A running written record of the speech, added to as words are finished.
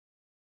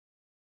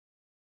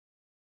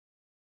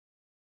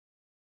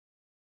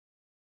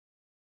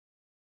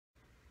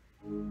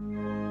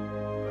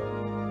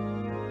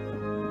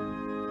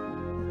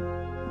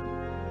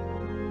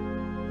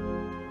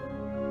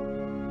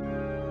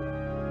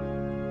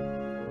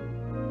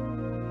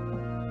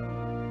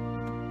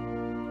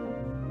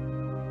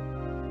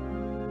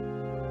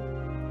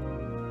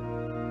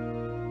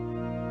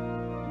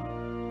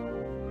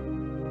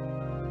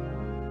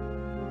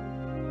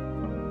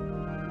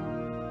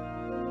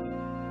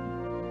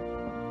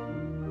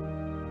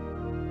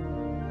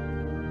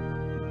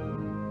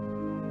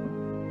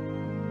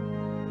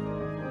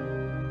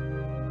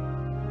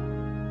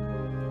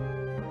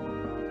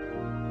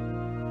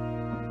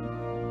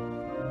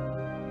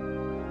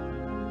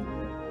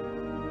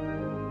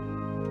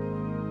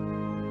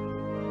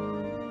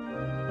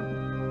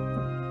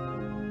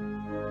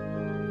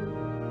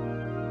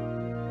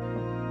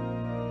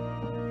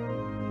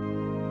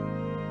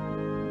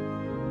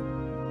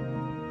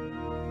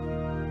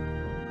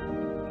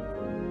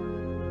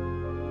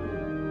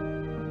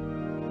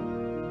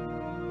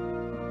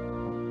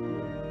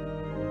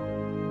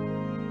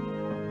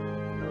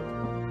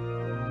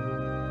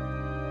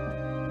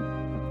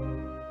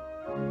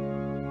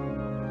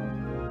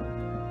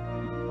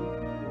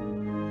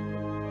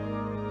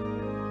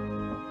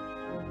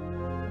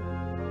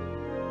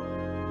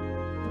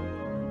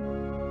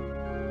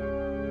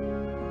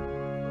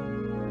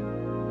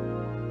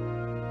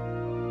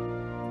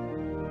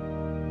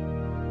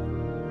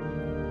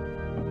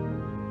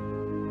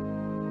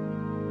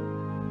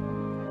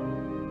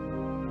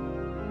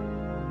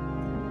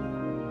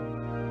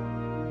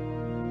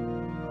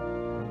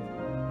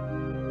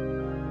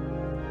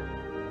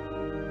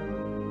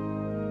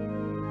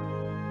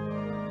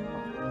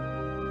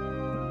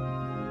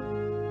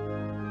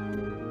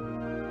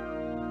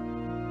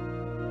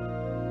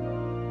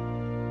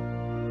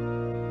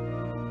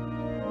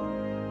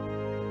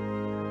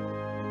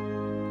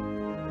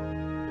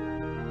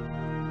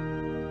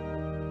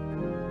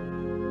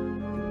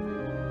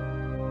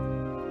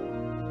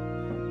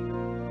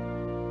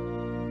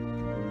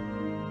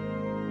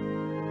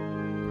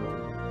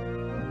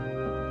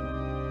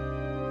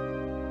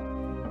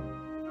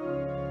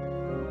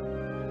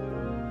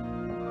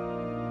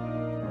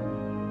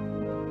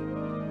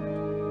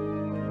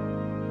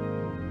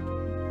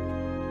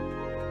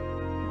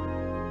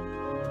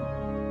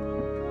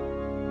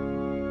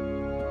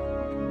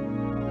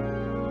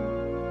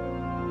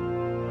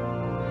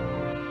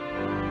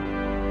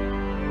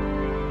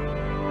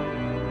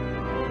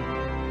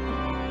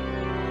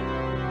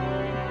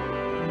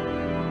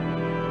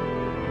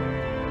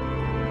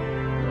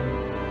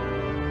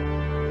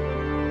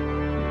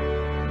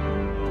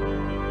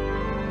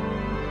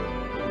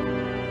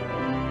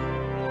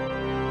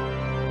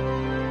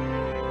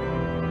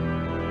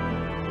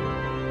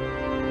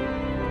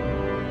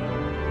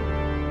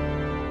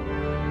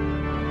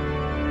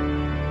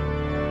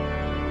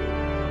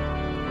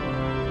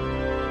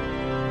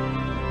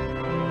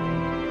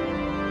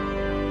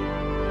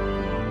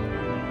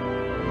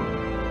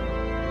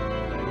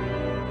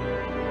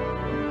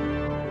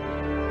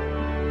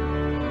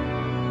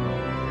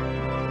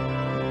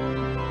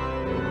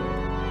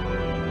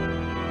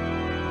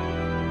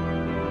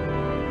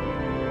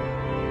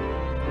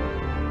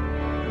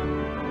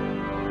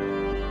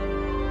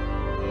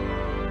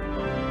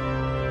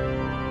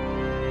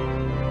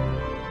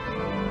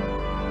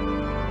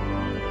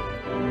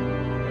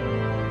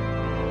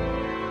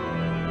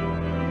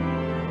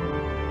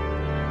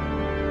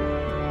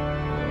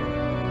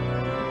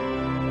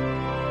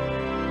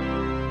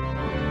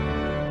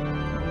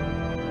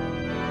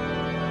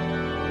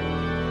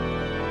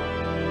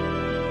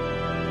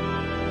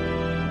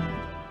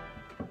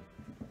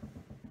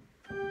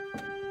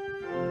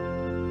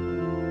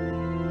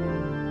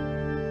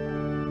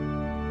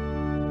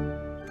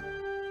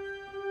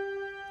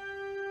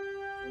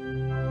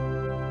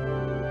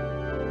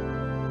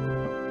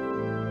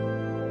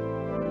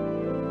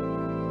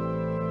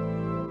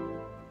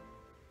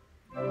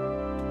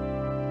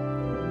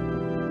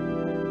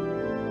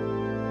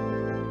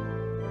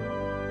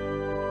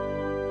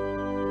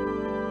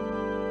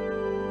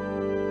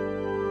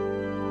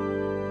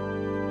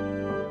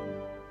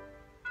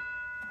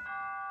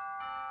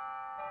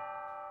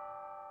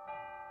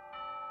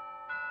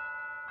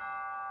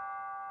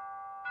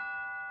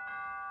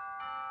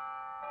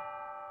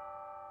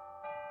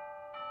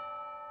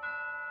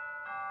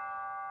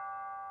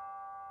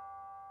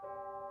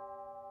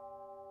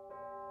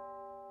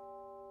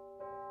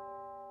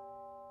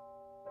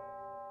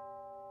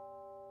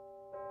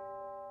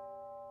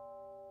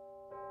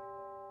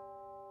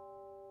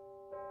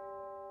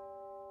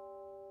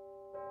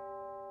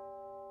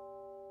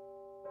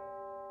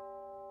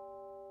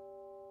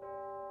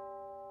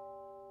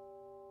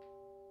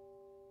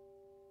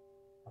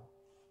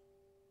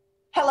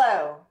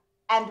Hello,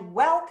 and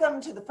welcome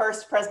to the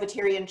First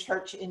Presbyterian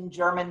Church in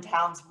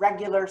Germantown's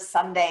regular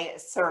Sunday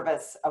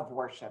service of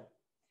worship.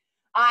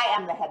 I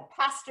am the head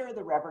pastor,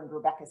 the Reverend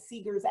Rebecca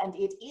Seegers, and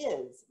it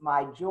is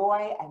my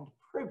joy and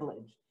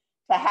privilege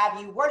to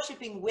have you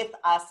worshiping with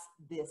us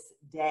this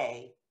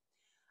day.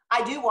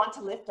 I do want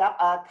to lift up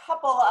a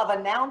couple of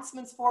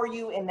announcements for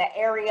you in the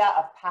area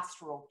of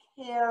pastoral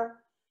care.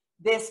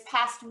 This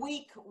past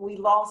week, we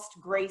lost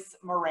Grace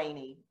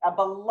Moraney, a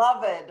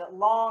beloved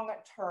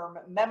long-term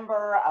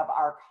member of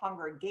our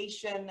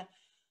congregation,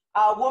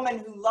 a woman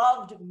who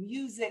loved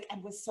music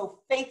and was so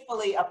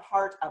faithfully a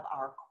part of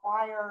our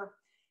choir.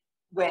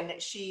 When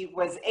she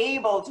was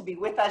able to be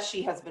with us,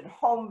 she has been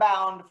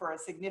homebound for a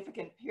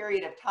significant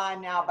period of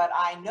time now, but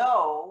I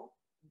know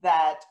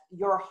that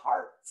your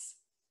hearts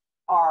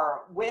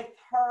are with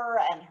her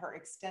and her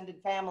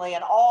extended family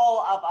and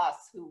all of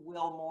us who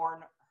will mourn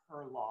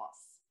her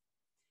loss.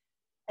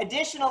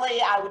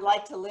 Additionally, I would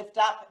like to lift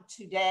up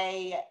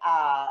today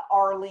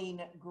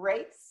Arlene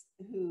Grace,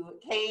 who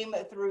came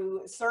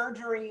through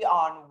surgery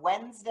on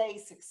Wednesday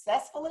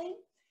successfully,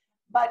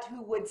 but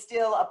who would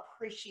still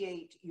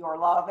appreciate your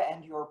love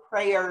and your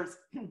prayers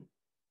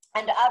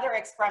and other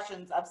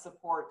expressions of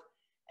support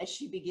as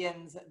she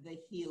begins the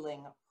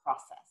healing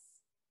process.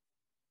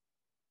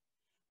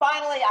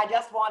 Finally, I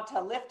just want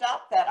to lift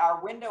up that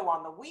our window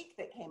on the week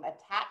that came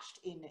attached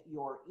in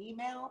your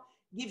email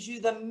gives you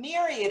the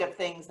myriad of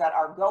things that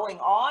are going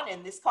on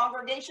in this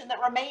congregation that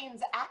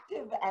remains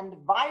active and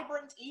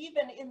vibrant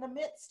even in the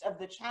midst of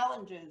the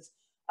challenges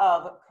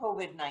of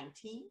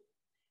COVID-19.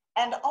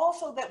 And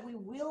also that we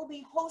will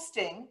be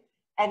hosting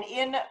an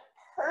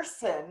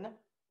in-person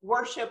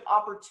worship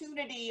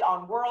opportunity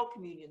on World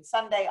Communion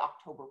Sunday,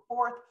 October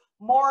 4th.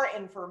 More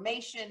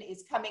information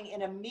is coming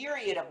in a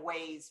myriad of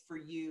ways for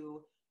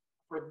you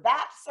for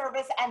that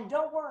service. And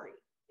don't worry,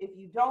 if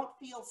you don't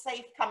feel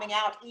safe coming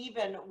out,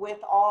 even with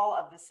all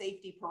of the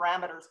safety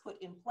parameters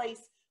put in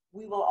place,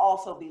 we will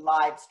also be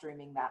live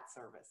streaming that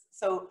service.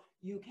 So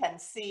you can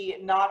see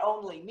not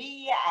only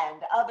me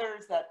and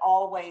others that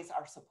always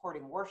are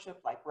supporting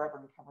worship, like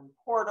Reverend Kevin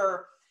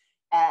Porter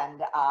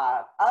and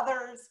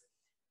others,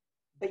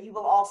 but you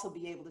will also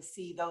be able to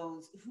see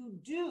those who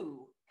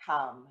do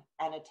come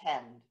and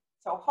attend.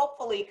 So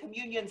hopefully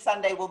Communion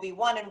Sunday will be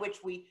one in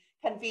which we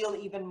can feel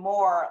even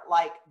more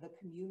like the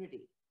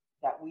community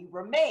that we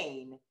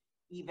remain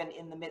even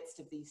in the midst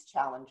of these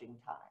challenging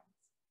times.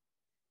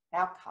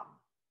 Now come,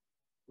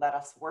 let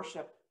us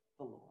worship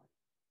the Lord.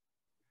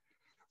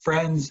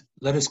 Friends,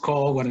 let us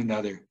call one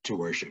another to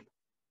worship.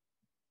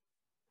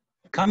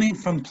 Coming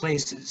from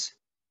places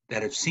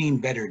that have seen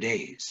better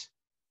days,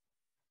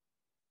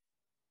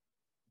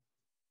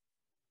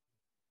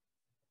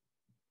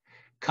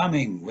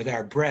 coming with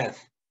our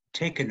breath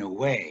taken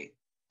away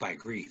by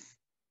grief,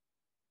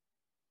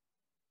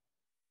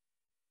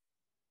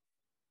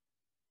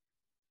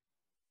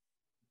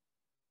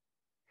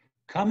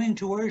 coming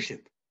to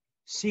worship,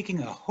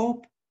 seeking a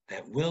hope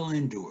that will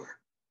endure.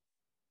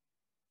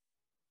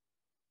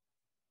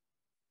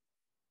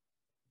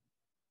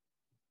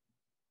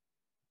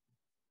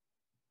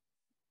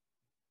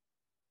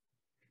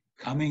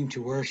 Coming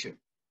to worship,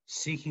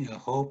 seeking a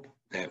hope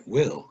that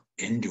will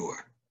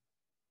endure.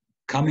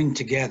 Coming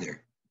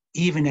together,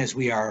 even as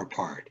we are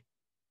apart,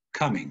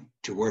 coming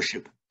to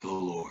worship the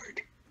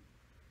Lord.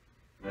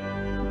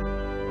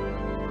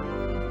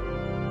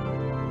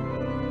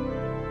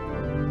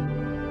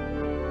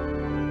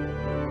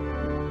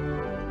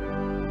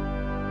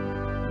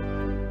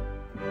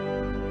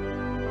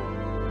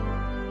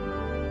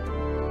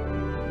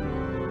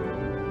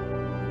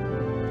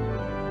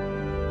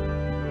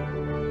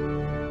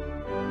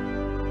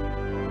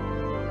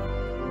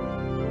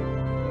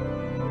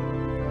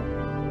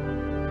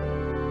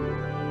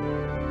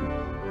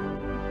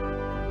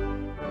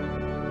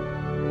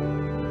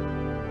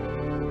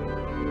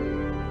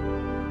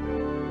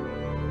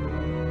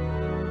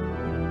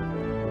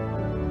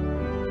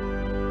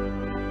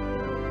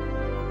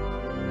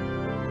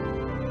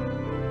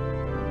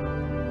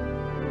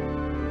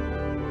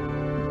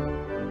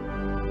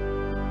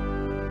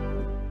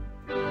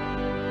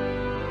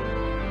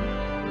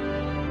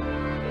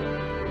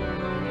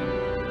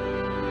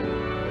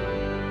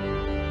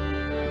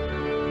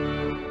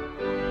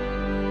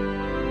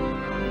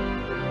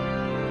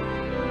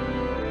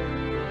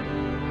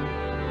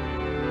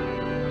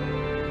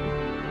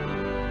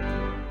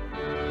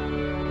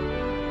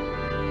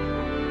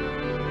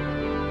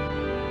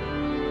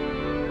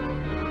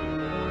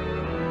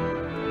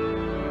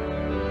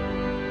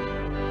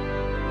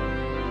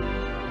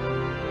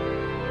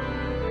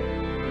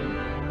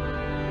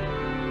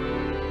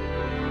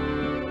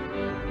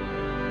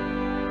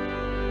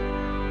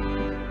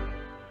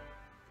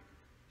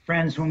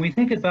 Friends, when we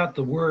think about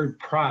the word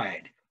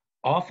pride,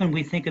 often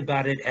we think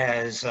about it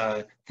as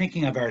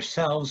thinking of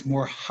ourselves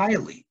more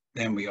highly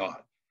than we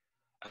ought.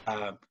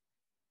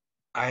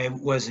 I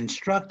was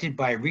instructed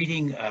by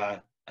reading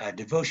a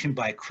devotion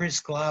by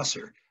Chris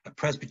Glosser, a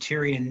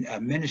Presbyterian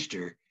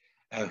minister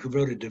who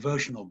wrote a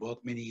devotional book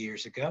many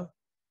years ago,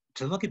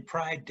 to look at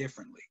pride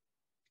differently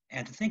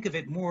and to think of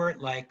it more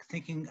like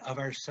thinking of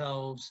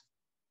ourselves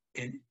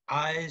in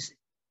eyes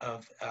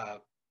of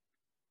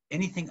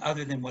anything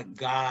other than what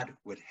God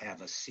would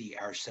have us see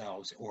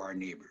ourselves or our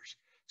neighbors.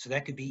 So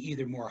that could be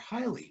either more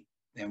highly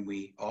than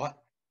we ought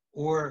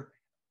or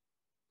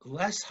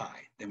less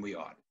high than we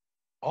ought.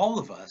 All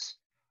of us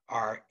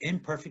are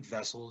imperfect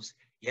vessels,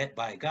 yet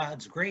by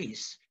God's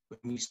grace,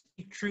 when we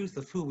speak truth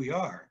of who we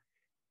are,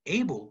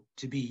 able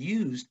to be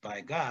used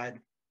by God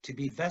to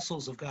be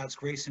vessels of God's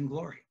grace and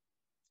glory.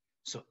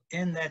 So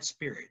in that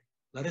spirit,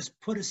 let us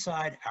put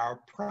aside our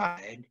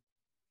pride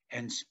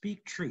and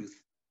speak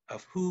truth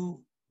of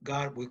who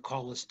God would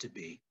call us to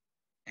be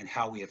and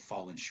how we have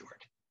fallen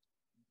short.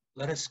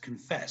 Let us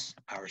confess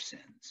our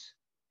sins.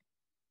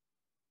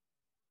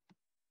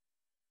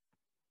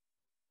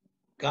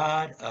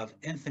 God of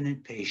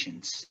infinite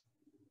patience,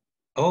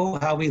 oh,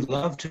 how we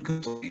love to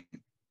complain.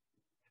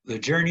 The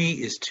journey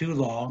is too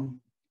long.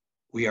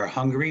 We are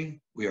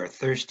hungry, we are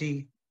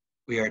thirsty,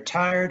 we are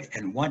tired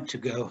and want to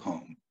go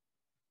home.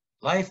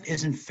 Life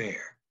isn't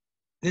fair.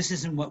 This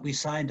isn't what we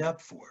signed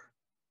up for.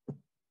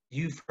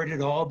 You've heard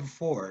it all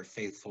before,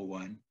 faithful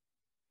one.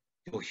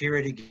 You'll hear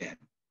it again.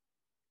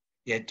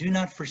 Yet do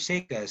not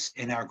forsake us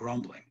in our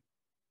grumbling,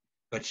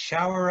 but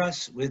shower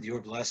us with your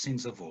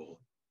blessings of old.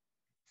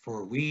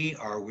 For we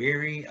are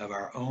weary of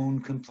our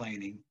own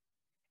complaining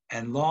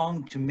and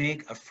long to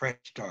make a fresh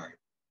start.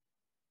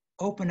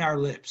 Open our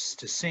lips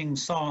to sing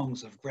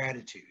songs of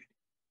gratitude,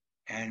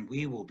 and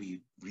we will be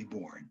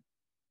reborn.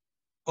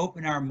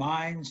 Open our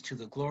minds to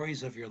the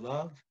glories of your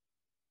love,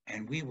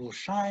 and we will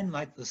shine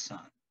like the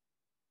sun.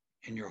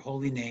 In your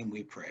holy name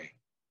we pray.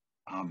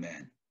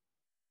 Amen.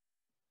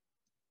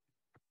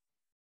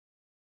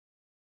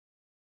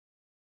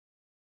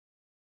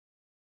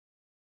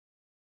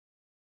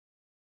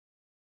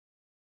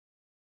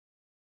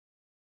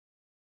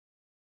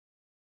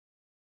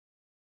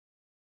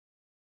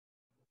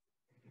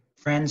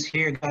 Friends,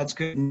 hear God's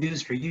good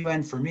news for you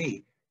and for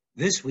me.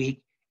 This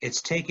week,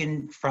 it's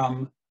taken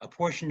from a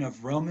portion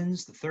of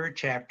Romans, the 3rd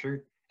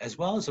chapter, as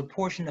well as a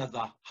portion of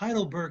the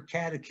Heidelberg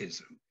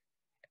Catechism.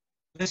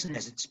 Listen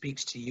as it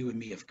speaks to you and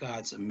me of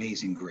God's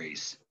amazing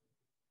grace.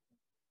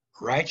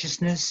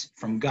 Righteousness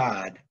from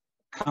God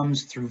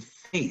comes through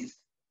faith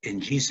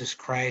in Jesus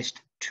Christ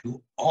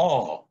to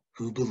all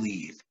who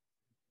believe.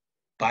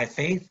 By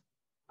faith,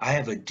 I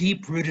have a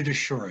deep-rooted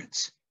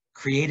assurance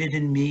created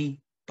in me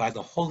by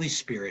the Holy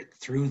Spirit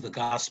through the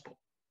gospel,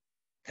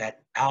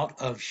 that out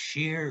of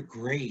sheer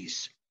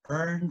grace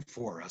earned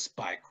for us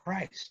by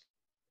Christ,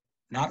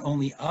 not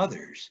only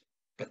others,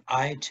 but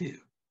I too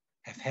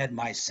have had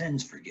my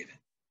sins forgiven,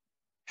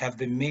 have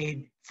been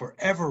made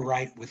forever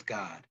right with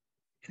God,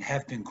 and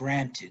have been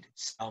granted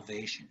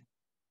salvation.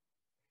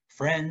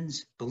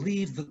 Friends,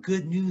 believe the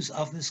good news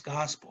of this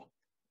gospel.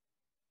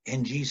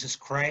 In Jesus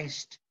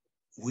Christ,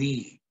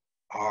 we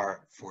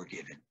are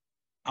forgiven.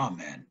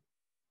 Amen.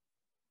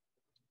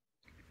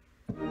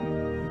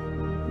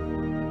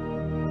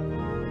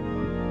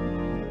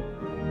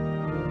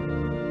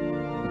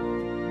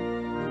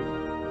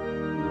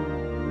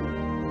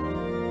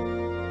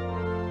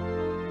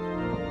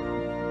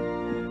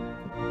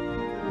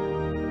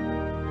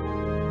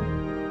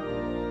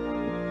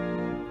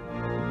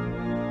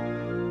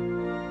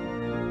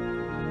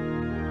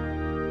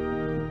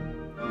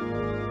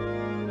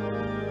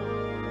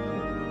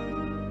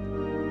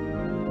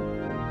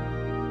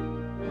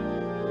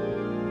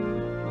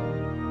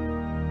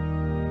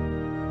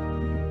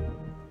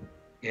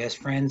 Yes,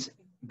 friends,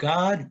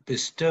 God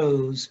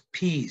bestows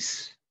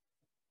peace.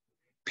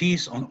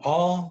 Peace on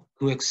all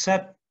who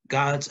accept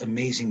God's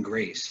amazing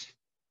grace.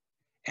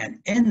 And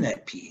in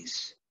that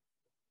peace,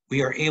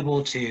 we are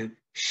able to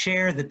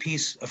share the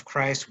peace of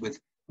Christ with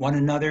one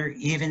another,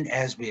 even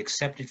as we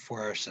accept it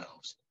for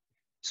ourselves.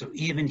 So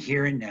even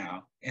here and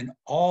now, in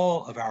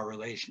all of our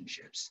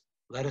relationships,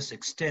 let us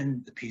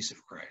extend the peace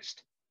of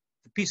Christ.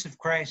 The peace of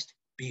Christ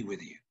be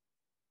with you.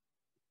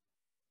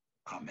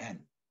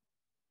 Amen.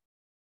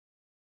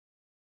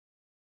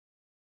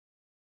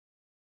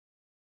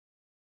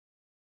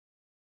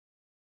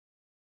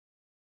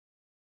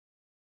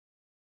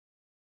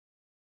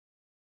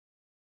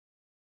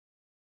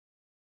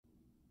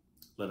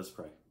 Let us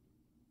pray.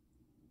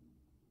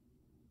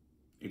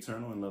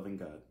 Eternal and loving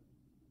God,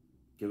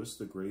 give us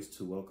the grace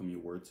to welcome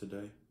your word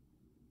today,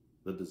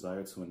 the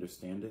desire to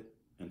understand it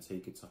and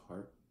take it to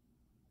heart,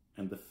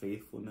 and the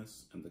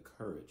faithfulness and the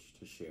courage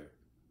to share,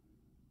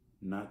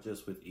 not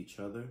just with each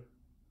other,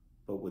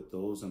 but with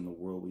those in the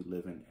world we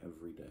live in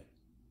every day.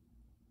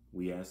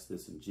 We ask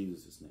this in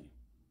Jesus' name.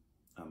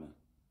 Amen.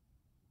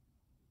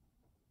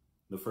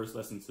 The first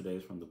lesson today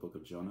is from the book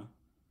of Jonah,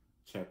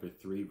 chapter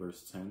 3,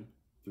 verse 10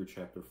 through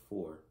chapter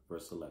 4,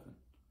 verse 11.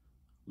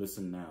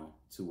 Listen now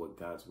to what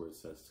God's word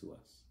says to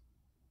us.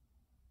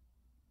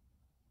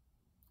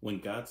 When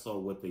God saw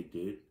what they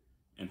did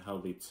and how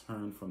they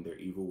turned from their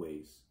evil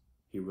ways,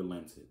 he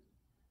relented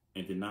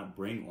and did not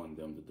bring on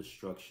them the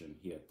destruction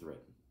he had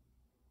threatened.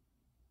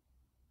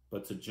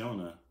 But to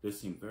Jonah,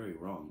 this seemed very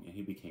wrong, and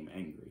he became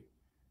angry.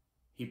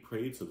 He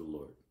prayed to the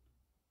Lord,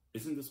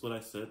 "Isn't this what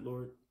I said,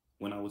 Lord,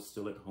 when I was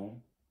still at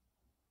home?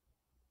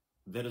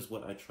 That is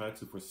what I tried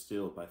to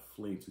forestall by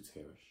fleeing to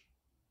Teresh.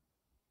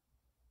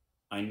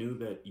 I knew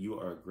that you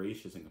are a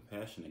gracious and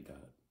compassionate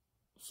God,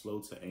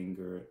 slow to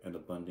anger and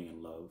abundant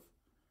in love,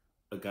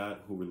 a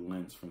God who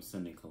relents from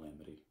sending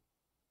calamity.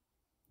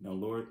 Now,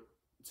 Lord,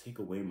 "Take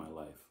away my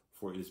life,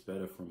 for it is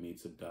better for me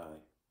to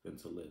die than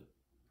to live."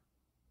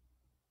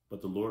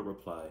 But the Lord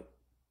replied,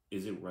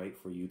 "Is it right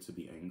for you to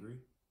be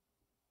angry?"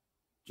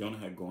 Jonah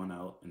had gone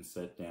out and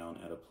sat down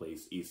at a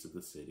place east of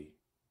the city.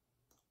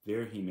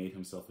 There he made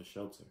himself a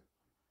shelter,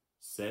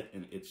 sat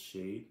in its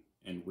shade,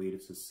 and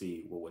waited to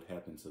see what would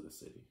happen to the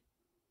city.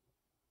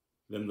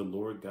 Then the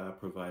Lord God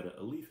provided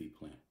a leafy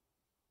plant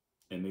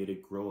and made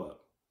it grow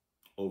up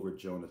over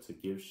Jonah to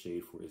give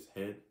shade for his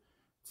head,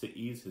 to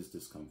ease his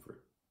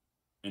discomfort.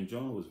 And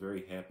Jonah was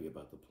very happy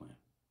about the plant.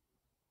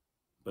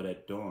 But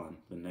at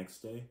dawn the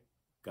next day,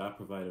 God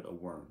provided a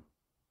worm,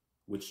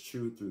 which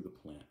chewed through the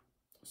plant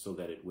so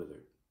that it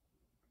withered.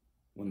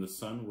 When the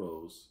sun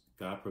rose,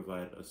 God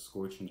provided a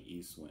scorching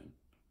east wind,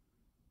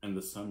 and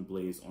the sun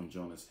blazed on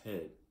Jonah's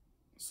head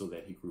so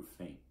that he grew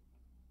faint.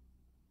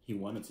 He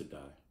wanted to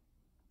die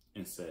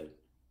and said,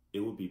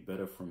 "It would be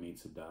better for me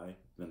to die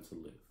than to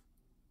live."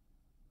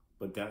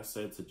 But God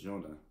said to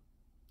Jonah,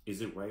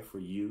 "Is it right for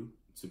you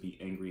to be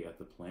angry at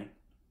the plant?"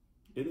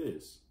 "It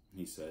is,"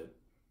 he said,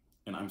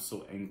 "and I'm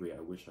so angry I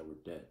wish I were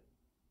dead."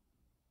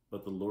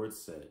 But the Lord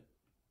said,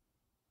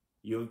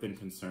 "You have been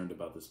concerned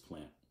about this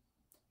plant.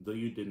 Though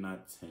you did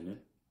not tend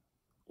it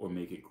or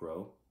make it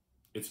grow,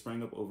 it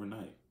sprang up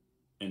overnight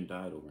and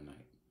died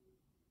overnight.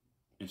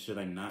 And should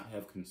I not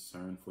have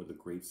concern for the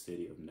great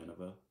city of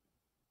Nineveh,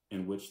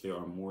 in which there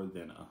are more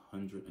than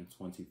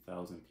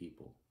 120,000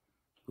 people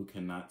who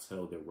cannot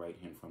tell their right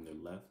hand from their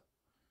left,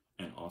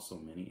 and also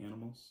many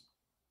animals?"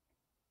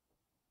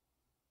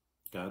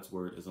 God's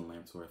word is a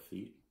lamp to our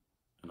feet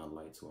and a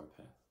light to our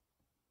path.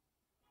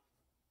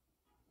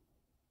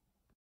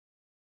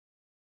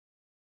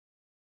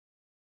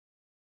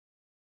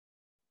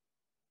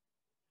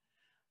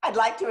 I'd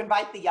like to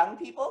invite the young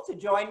people to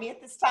join me at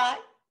this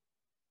time.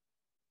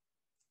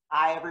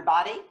 Hi,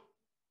 everybody.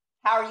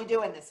 How are you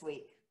doing this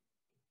week?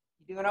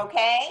 You doing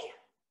okay?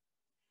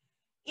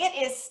 It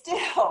is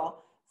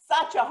still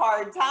such a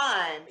hard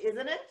time,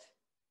 isn't it?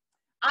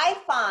 I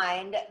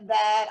find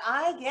that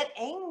I get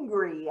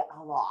angry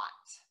a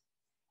lot.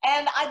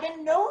 And I've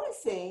been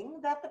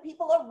noticing that the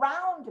people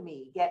around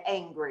me get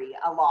angry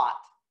a lot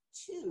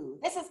too.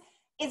 This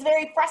is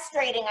very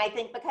frustrating, I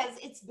think, because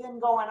it's been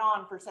going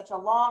on for such a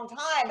long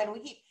time, and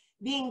we keep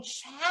being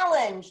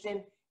challenged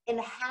in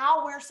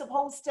how we're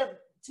supposed to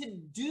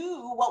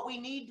do what we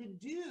need to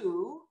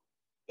do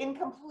in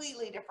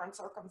completely different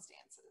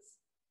circumstances.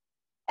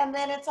 And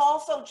then it's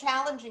also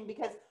challenging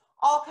because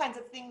all kinds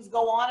of things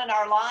go on in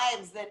our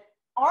lives that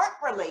aren't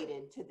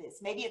related to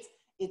this. Maybe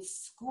it's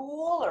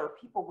school or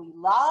people we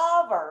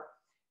love, or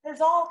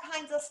there's all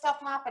kinds of stuff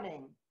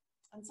happening.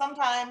 And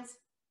sometimes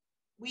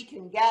we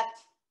can get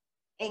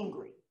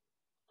angry.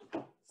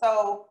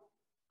 So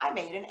I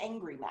made an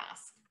angry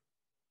mask.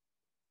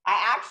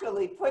 I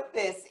actually put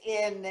this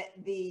in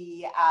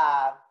the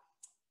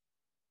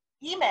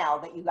email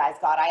that you guys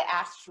got. I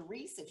asked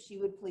Sharice if she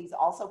would please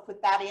also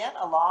put that in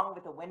along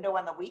with the window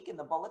on the week in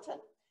the bulletin,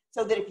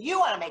 so that if you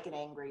want to make an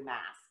angry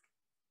mask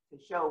to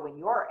show when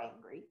you're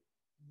angry,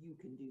 you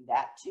can do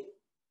that too.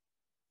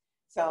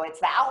 So it's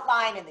the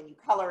outline, and then you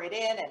color it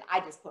in, and I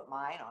just put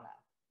mine on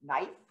a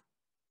knife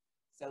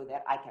so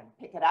that I can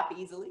pick it up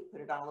easily,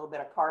 put it on a little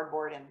bit of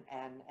cardboard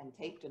and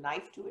taped a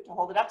knife to it to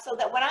hold it up, so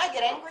that when I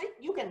get angry,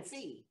 you can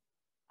see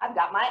I've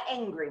got my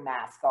angry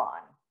mask on.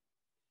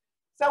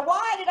 So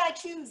why did I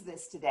choose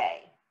this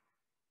today?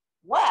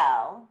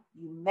 Well,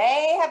 you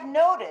may have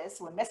noticed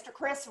when Mr.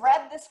 Chris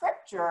read the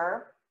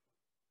scripture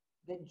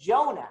that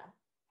Jonah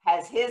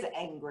has his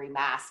angry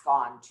mask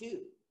on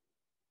too.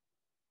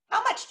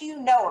 How much do you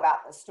know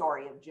about the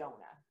story of Jonah?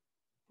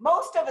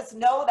 Most of us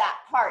know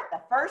that part,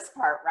 the first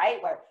part,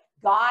 right? Where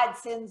God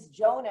sends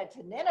Jonah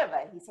to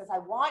Nineveh. He says, "I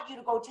want you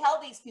to go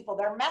tell these people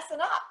they're messing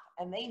up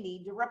and they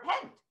need to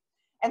repent."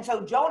 And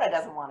so Jonah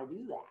doesn't want to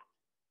do that.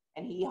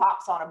 And he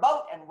hops on a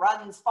boat and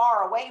runs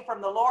far away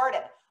from the Lord,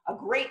 and a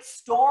great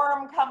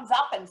storm comes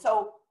up. And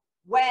so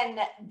when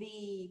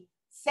the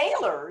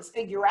sailors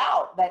figure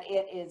out that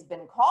it has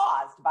been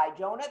caused by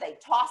Jonah, they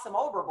toss him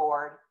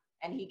overboard,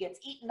 and he gets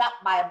eaten up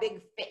by a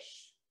big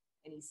fish.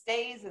 And he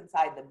stays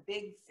inside the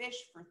big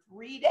fish for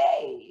 3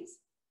 days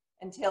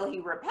until he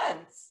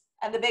repents,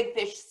 and the big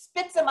fish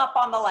spits him up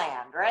on the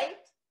land,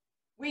 right?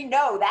 We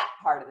know that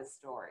part of the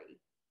story.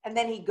 And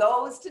then he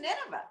goes to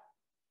Nineveh,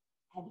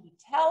 and he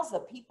tells the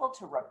people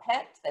to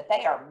repent, that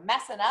they are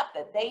messing up,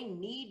 that they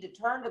need to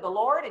turn to the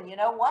Lord. And you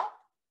know what?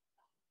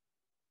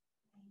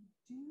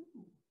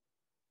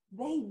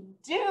 They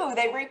do.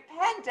 They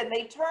repent and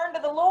they turn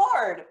to the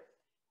Lord.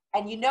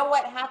 And you know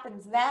what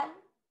happens then?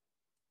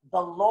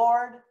 The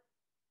Lord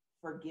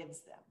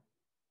forgives them.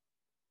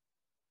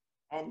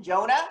 And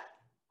Jonah,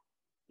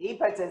 he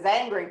puts his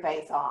angry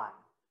face on.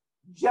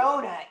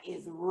 Jonah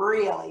is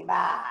really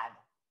mad.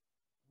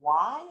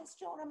 Why is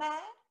Jonah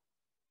mad?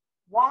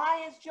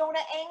 Why is Jonah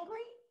angry?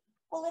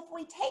 Well, if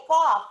we take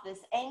off this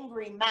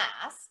angry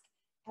mask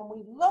and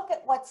we look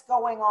at what's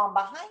going on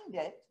behind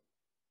it,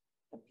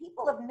 the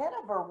people of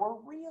Nineveh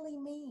were really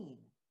mean.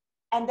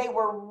 And they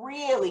were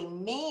really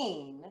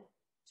mean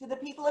to the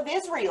people of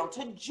Israel,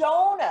 to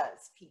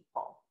Jonah's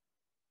people.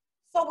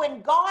 So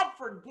when God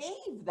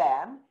forgave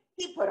them,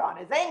 he put on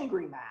his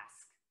angry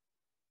mask.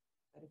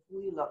 But if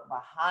we look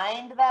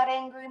behind that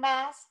angry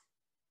mask,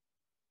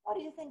 what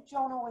do you think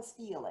Jonah was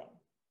feeling?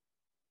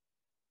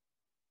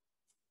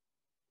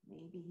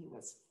 Maybe he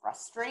was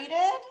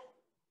frustrated.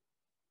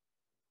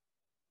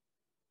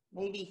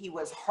 Maybe he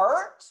was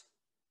hurt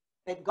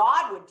that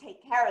God would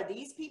take care of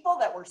these people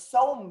that were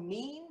so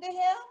mean to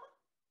him.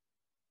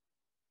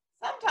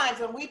 Sometimes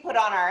when we put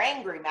on our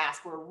angry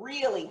mask, we're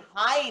really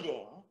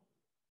hiding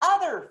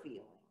other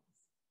feelings.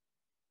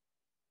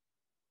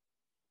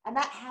 And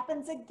that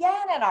happens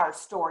again in our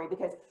story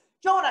because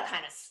Jonah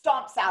kind of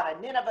stomps out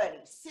of Nineveh and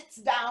he sits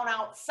down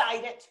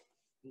outside it.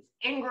 He's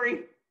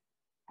angry.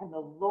 And the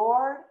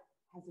Lord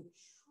has a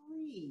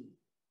tree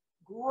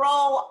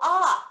grow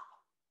up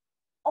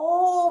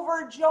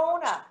over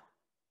Jonah.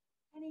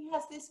 And he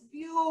has this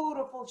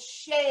beautiful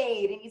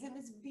shade and he's in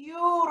this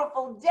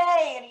beautiful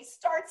day and he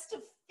starts to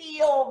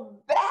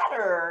feel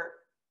better.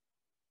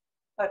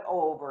 But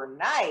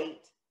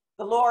overnight,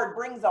 the Lord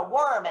brings a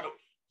worm and it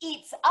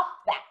eats up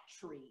that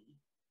tree.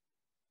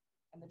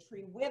 And the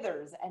tree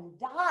withers and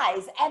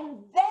dies. And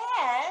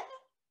then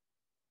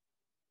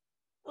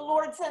the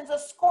Lord sends a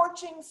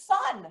scorching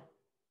sun.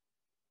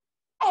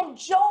 And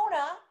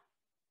Jonah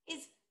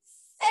is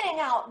sitting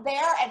out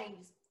there and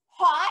he's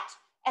hot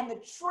and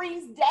the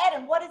tree's dead.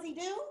 And what does he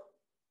do?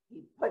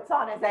 He puts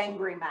on his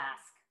angry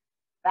mask.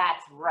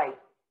 That's right.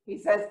 He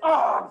says,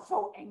 "Oh, I'm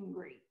so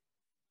angry."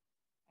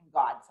 And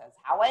God says,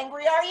 "How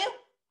angry are you?"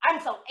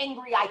 "I'm so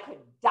angry I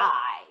could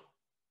die."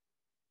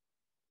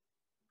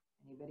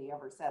 Anybody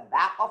ever said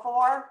that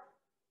before?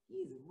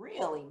 He's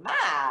really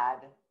mad.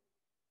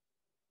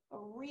 But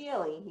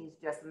really, he's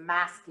just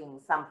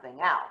masking something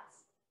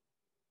else.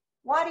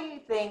 What do you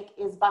think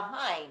is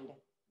behind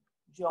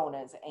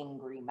Jonah's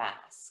angry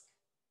mask?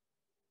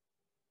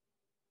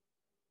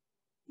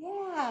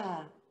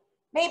 Yeah,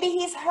 maybe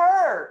he's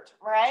hurt,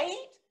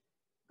 right?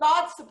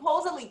 God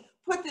supposedly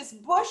put this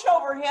bush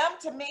over him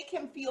to make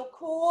him feel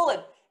cool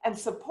and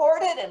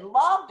supported and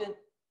loved,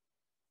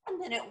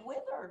 and then it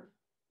withered.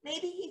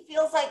 Maybe he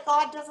feels like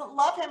God doesn't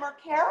love him or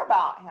care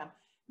about him.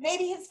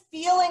 Maybe his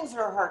feelings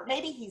are hurt.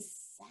 Maybe he's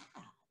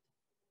sad.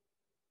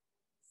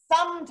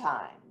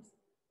 Sometimes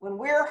when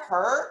we're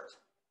hurt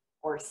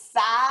or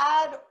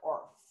sad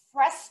or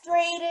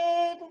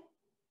frustrated,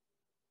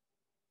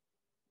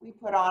 we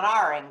put on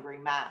our angry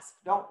mask,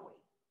 don't we?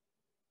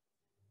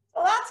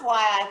 So that's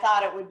why I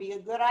thought it would be a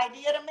good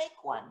idea to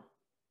make one.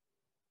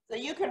 So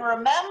you can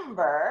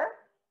remember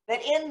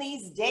that in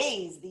these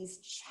days, these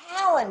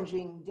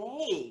challenging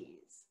days,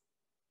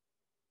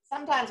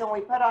 sometimes when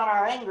we put on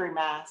our angry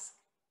mask,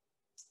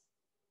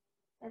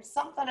 there's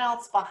something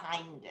else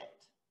behind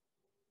it.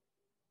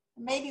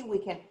 Maybe we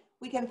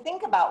can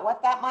think about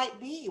what that might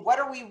be. What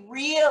are we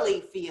really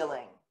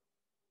feeling?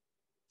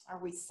 Are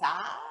we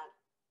sad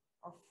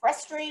or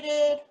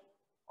frustrated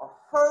or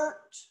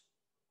hurt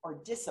or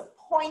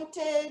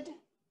disappointed?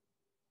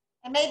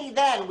 And maybe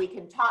then we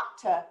can talk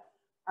to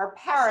our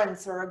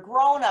parents or a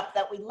grown-up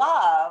that we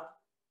love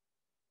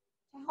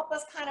to help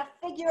us kind of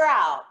figure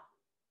out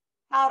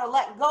how to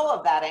let go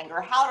of that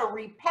anger, how to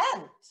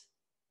repent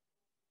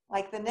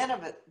like the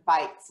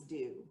Ninevites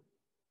do,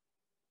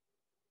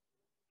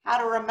 how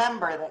to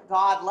remember that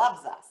God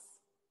loves us,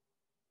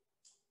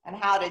 and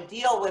how to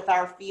deal with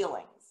our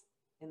feelings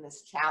in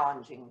this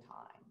challenging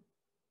time.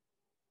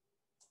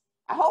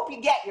 I hope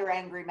you get your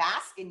angry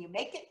mask and you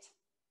make it.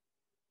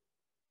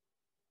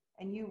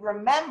 And you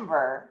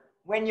remember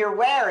when you're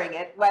wearing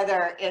it,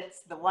 whether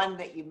it's the one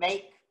that you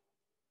make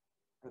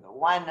or the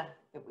one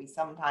that we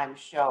sometimes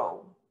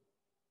show,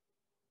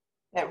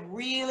 that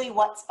really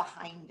what's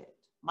behind it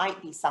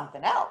might be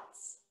something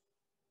else,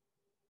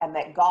 and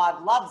that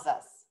God loves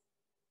us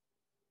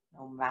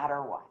no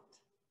matter what.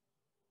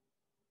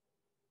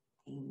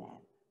 Amen.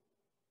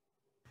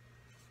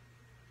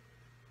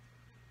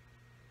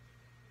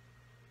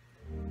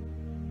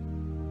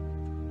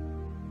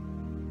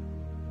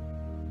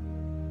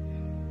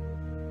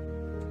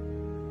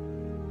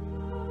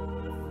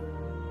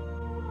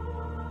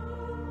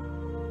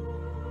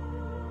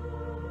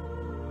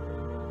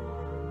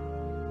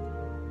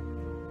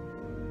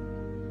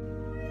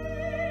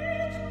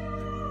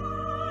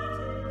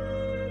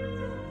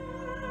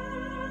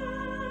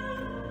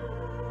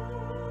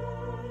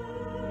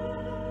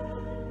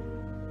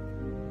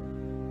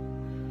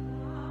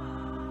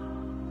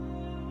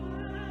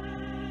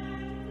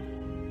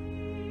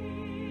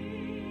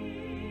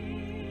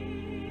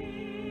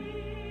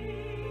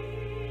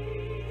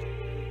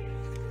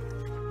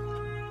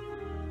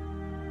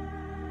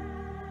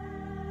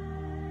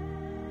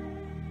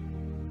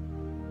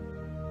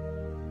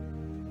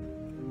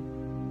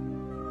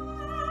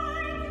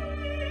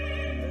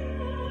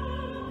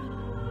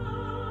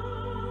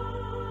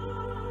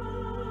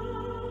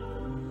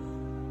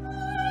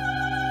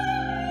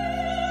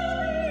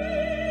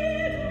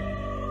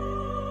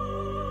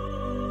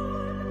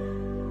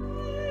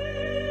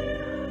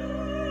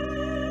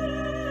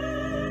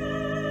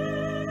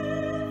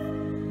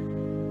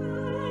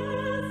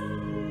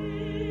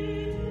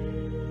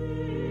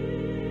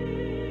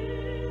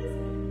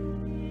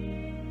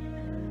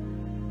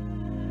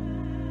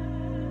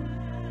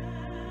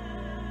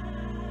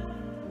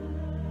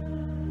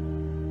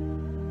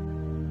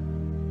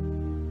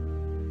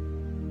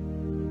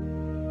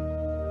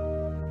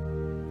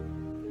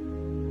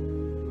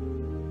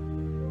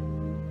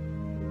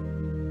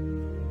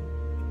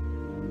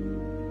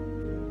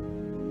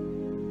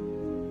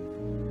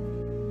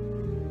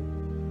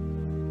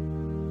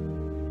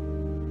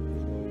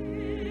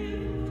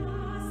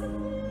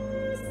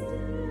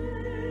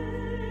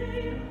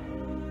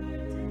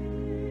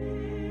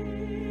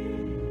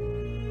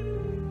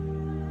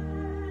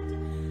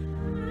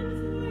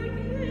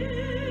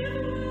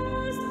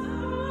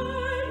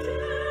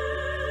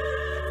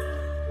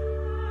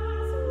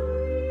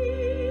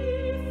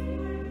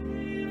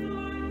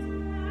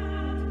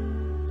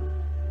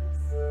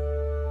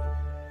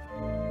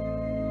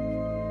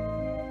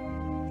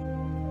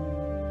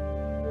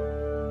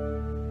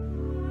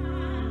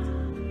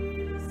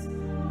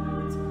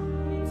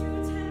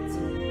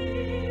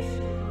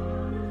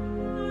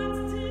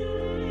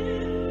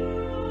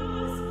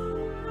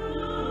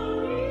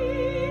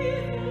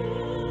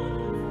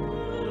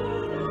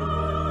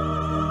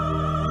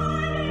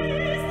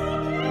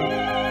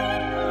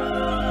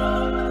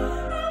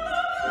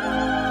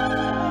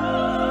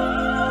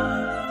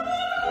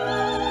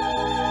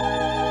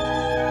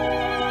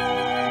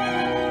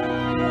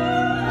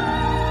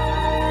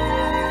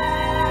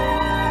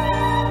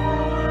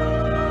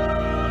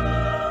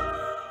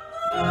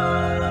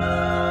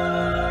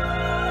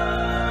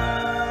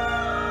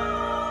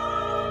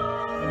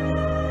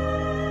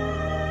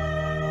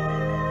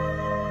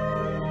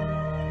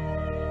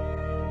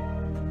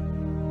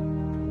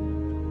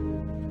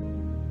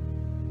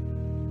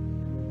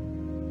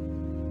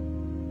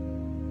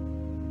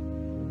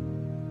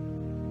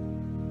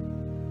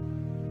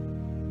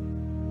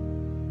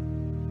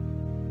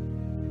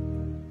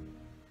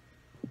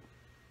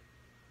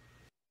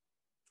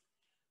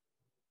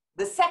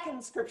 The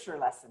second scripture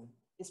lesson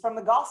is from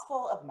the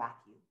Gospel of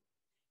Matthew,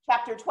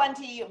 chapter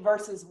 20,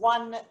 verses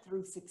 1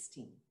 through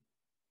 16.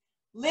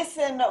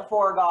 Listen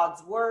for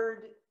God's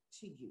word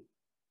to you.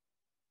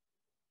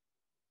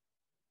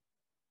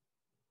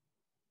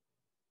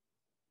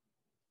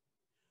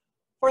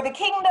 For the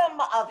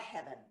kingdom of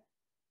heaven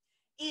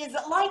is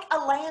like a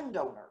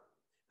landowner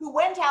who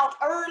went out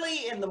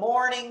early in the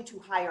morning to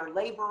hire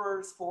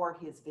laborers for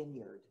his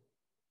vineyard.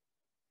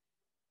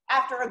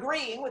 After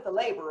agreeing with the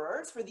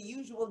laborers for the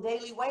usual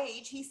daily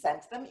wage, he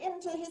sent them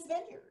into his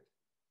vineyard.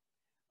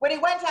 When he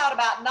went out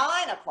about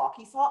 9 o'clock,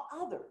 he saw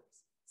others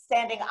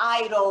standing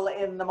idle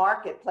in the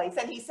marketplace,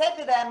 and he said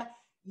to them,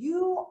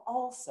 "You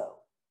also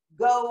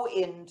go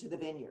into the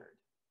vineyard,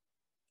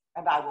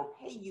 and I will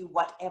pay you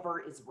whatever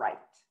is right."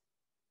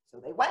 So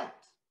they went.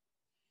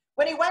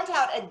 When he went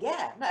out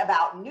again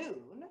about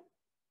noon,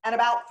 and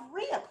about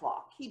 3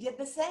 o'clock, he did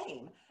the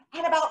same.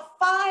 And about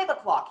 5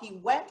 o'clock, he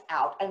went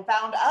out and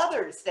found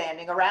others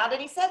standing around,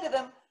 and he said to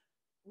them,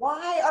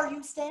 "Why are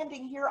you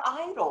standing here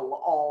idle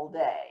all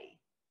day?"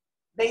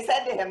 They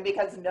said to him,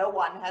 "Because no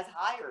one has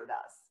hired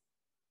us."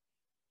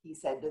 He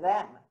said to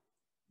them,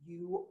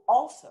 "You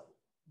also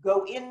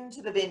go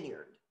into the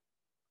vineyard."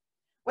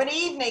 When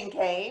evening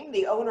came,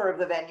 the owner of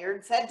the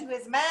vineyard said to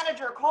his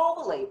manager, "Call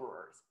the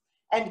laborers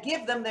and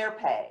give them their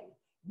pay,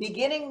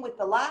 beginning with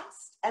the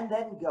last and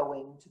then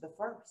going to the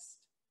first."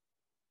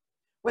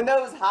 When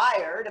those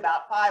hired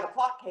about 5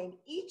 o'clock came,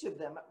 each of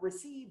them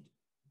received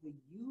the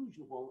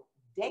usual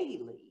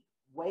daily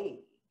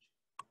wage.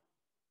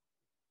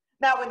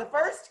 Now, when the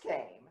first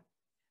came,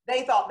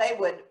 they thought they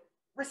would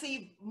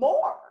receive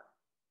more,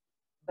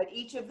 but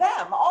each of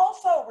them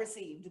also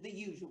received the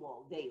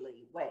usual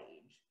daily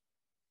wage.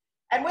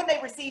 And when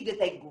they received it,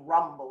 they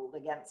grumbled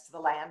against the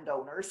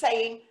landowner,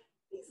 saying,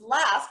 "These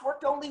last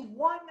worked only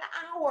 1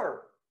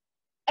 hour,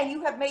 and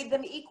you have made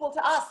them equal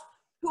to us,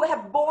 who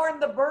have borne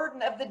the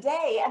burden of the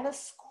day and the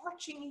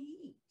scorching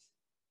heat."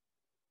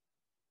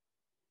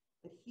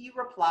 But he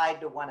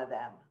replied to one of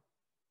them,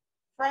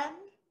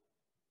 "Friend,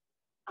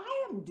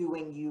 I am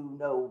doing you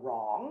no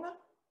wrong.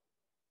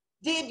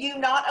 Did you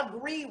not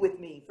agree with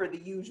me for the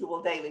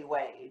usual daily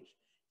wage?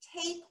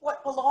 Take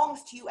what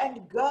belongs to you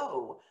and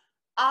go.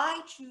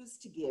 I choose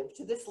to give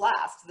to this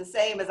last the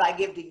same as I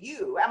give to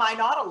you. Am I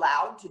not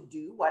allowed to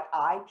do what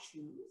I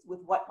choose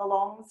with what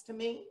belongs to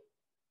me?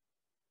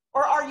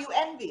 Or are you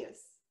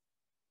envious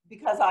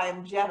because I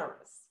am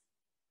generous?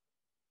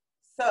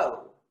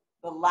 So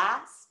the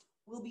last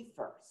will be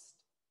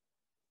first,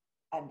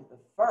 and the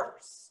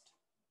first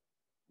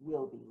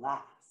will be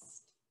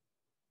last."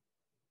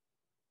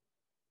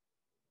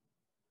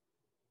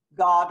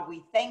 God,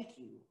 we thank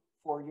you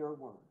for your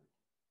word.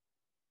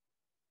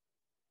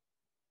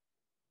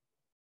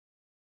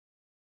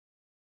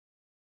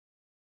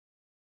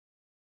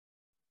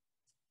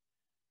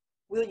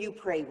 Will you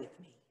pray with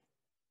me?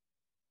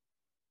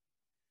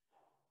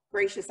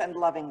 Gracious and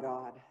loving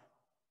God,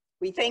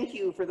 we thank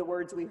you for the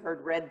words we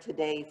heard read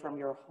today from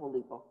your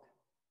holy book.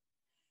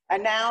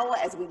 And now,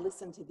 as we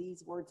listen to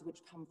these words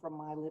which come from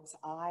my lips,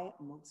 I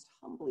most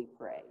humbly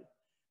pray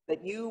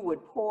that you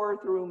would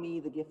pour through me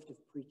the gift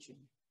of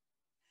preaching,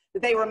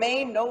 that they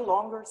remain no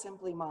longer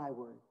simply my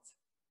words,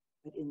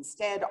 but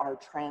instead are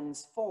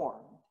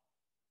transformed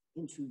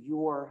into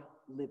your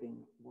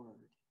living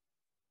word.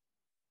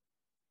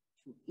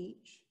 To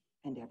each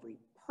and every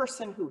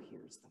person who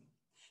hears them,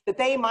 that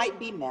they might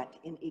be met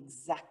in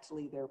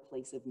exactly their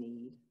place of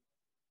need.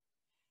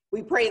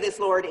 We pray this,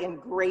 Lord, in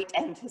great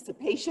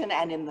anticipation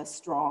and in the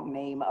strong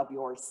name of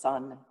your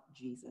Son,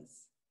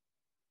 Jesus.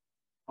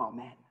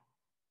 Amen.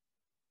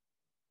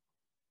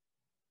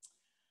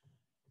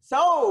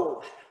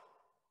 So,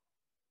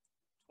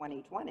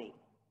 2020.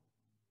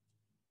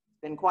 It's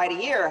been quite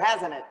a year,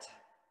 hasn't it?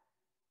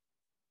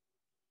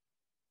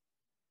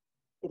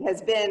 It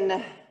has been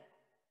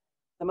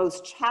the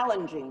most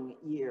challenging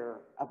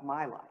year of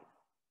my life,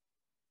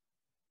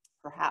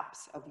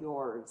 perhaps of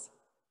yours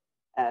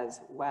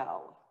as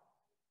well.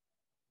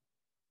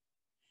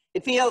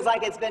 It feels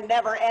like it's been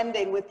never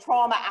ending, with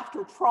trauma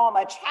after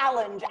trauma,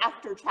 challenge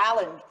after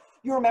challenge.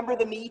 You remember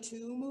the Me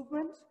Too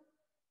movement?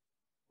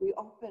 We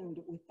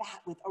opened with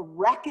that, with a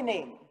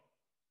reckoning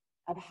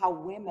of how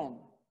women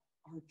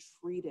are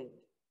treated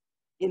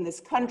in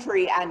this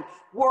country and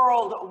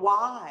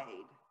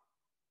worldwide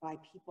by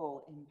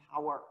people in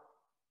power.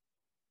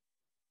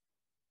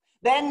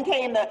 Then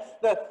came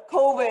the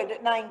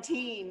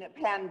COVID-19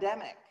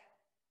 pandemic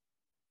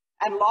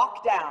and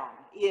lockdown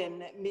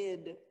in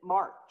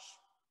mid-March.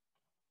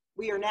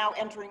 We are now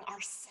entering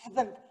our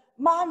 7th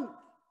month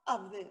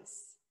of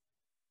this.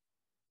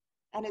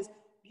 And as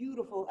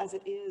beautiful as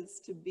it is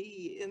to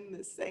be in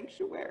this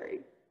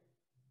sanctuary,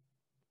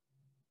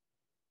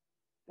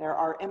 there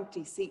are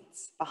empty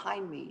seats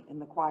behind me in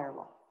the choir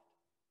loft.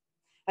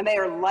 And they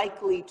are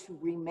likely to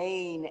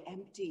remain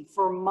empty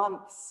for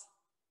months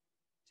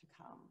to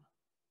come.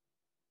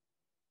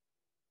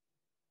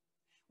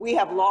 We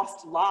have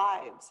lost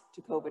lives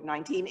to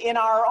COVID-19 in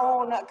our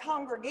own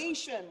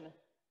congregation.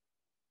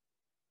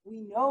 We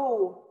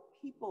know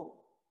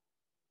people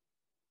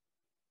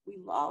We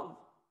love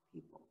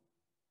people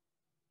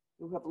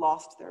who have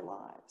lost their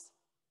lives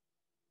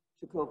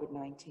to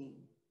COVID-19.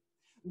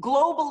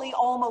 Globally,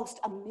 almost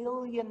 1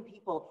 million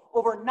people,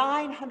 over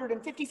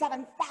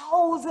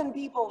 957,000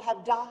 people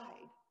have died.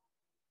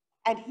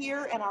 And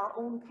here in our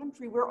own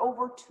country, we're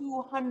over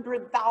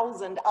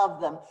 200,000 of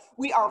them.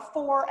 We are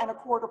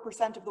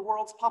 4.25% of the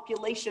world's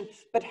population,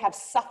 but have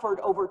suffered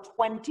over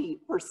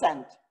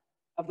 20%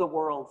 of the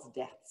world's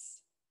deaths.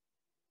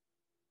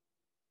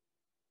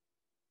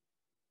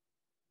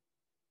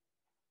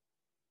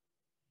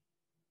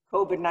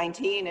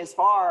 COVID-19 is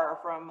far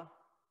from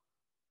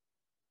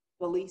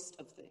the least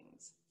of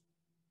things,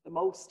 the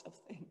most of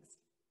things,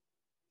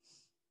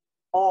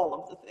 all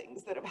of the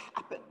things that have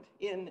happened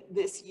in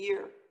this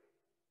year.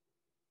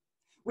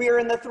 We are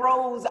in the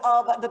throes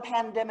of the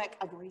pandemic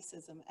of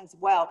racism as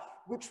well,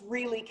 which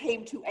really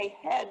came to a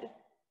head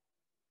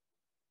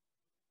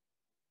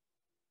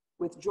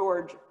with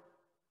George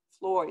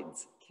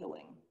Floyd's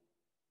killing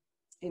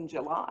in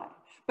July,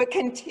 but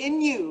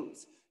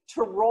continues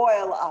to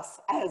roil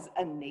us as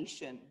a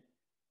nation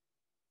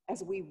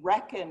as we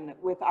reckon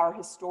with our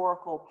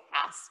historical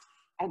past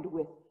and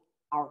with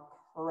our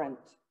current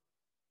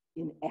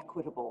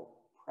inequitable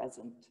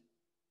present.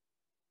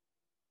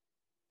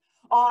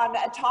 On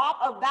top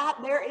of that,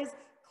 there is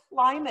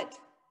climate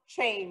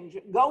change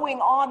going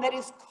on that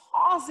is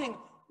causing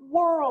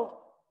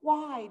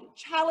worldwide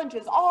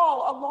challenges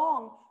all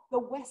along the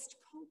West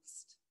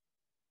Coast.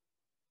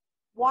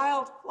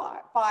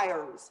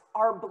 Wildfires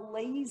are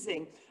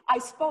blazing. I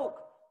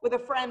spoke with a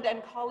friend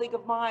and colleague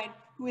of mine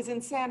who is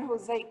in San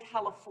Jose,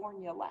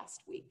 California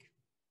last week.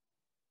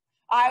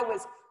 I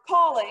was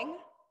calling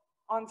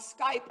on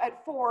Skype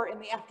at 4 in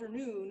the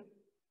afternoon,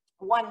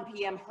 1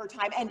 p.m. her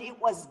time, and it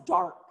was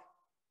dark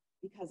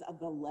because of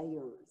the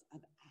layers of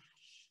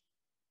ash,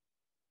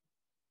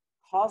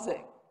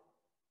 causing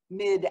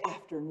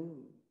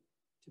mid-afternoon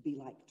to be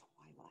like twilight.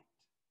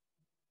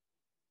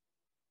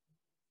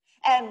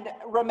 And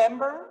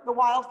remember the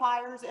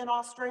wildfires in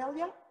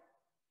Australia?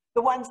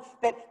 The ones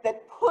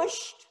that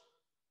pushed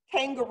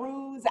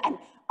kangaroos and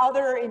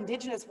other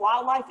indigenous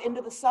wildlife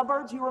into the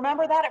suburbs? You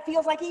remember that? It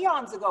feels like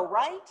eons ago,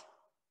 right?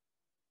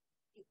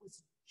 It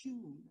was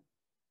June,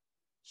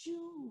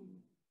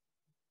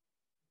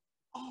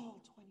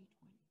 all 2020.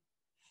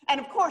 And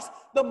of course,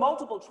 the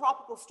multiple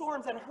tropical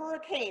storms and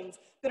hurricanes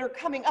that are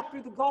coming up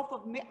through the Gulf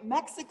of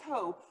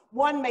Mexico.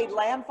 One made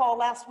landfall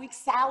last week,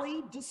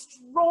 Sally,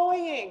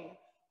 destroying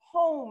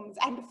homes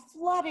and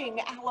flooding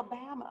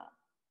Alabama.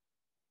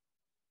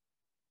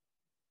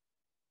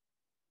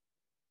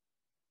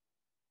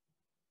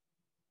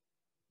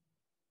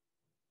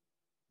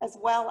 As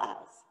well as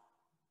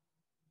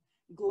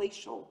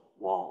glacial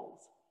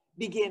walls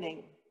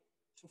beginning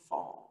to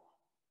fall.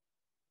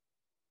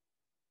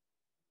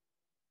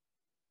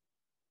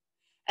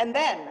 And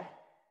then,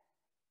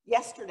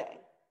 yesterday,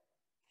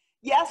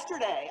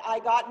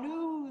 I got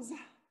news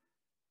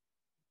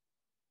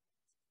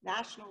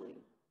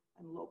nationally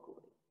and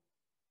locally.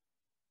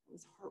 It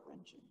was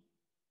heart-wrenching.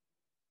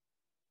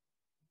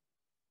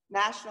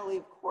 Nationally,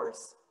 of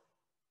course,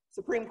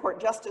 Supreme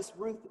Court Justice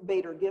Ruth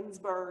Bader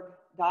Ginsburg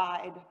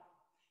died,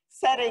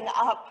 setting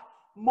up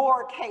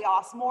more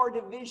chaos, more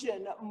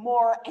division,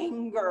 more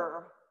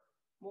anger,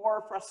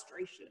 more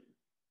frustration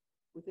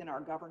within our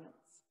governance.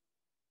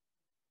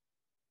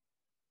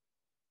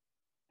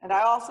 And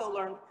I also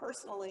learned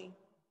personally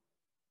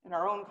in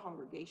our own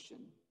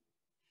congregation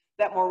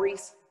that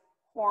Maurice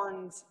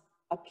Horn's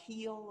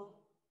appeal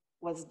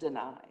was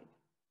denied.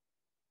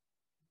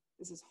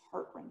 This is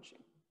heart-wrenching.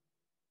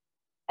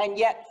 And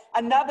yet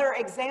another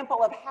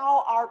example of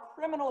how our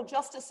criminal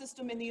justice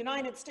system in the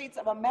United States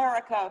of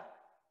America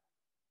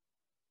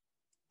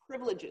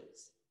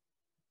privileges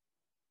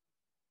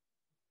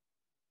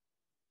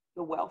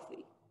the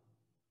wealthy.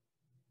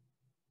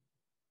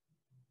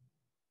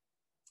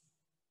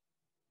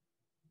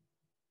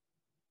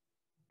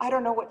 I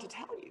don't know what to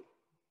tell you.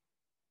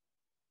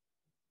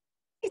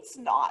 It's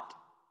not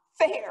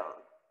fair.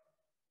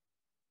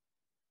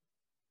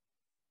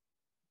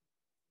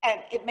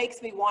 And it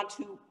makes me want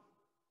to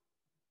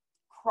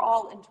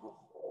crawl into a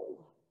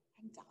hole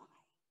and die,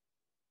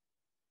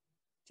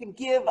 to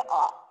give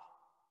up.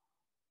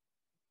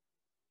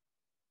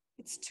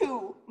 It's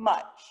too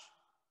much.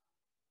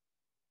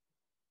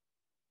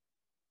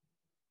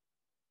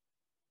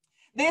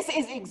 This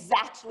is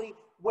exactly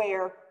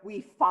where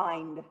we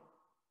find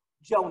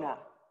Jonah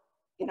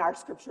in our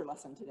scripture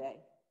lesson today.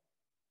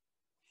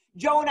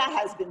 Jonah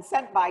has been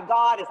sent by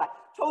God, as I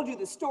told you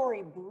the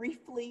story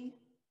briefly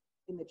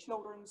in the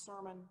children's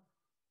sermon,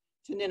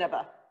 to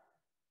Nineveh.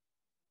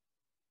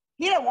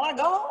 He didn't want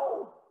to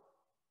go.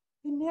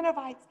 The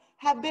Ninevites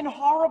have been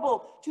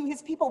horrible to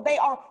his people. They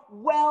are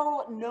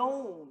well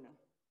known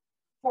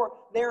for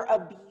their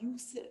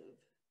abusive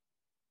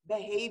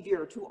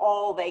behavior to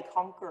all they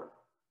conquer.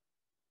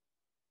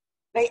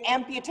 They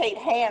amputate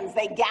hands,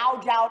 they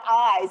gouge out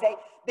eyes,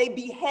 they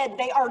behead.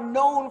 They are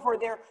known for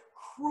their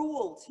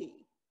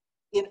cruelty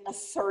in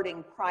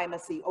asserting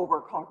primacy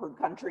over conquered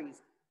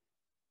countries.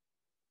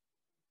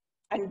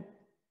 And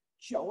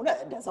Jonah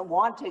doesn't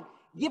want to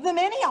give them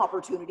any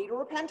opportunity to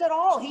repent at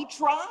all. He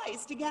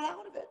tries to get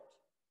out of it.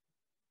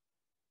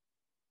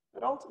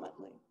 But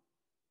ultimately,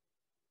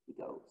 he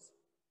goes.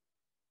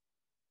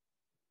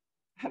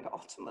 And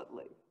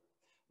ultimately,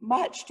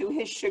 much to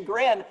his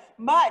chagrin,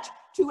 much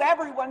to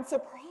everyone's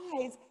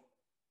surprise,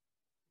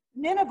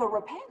 Nineveh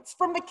repents.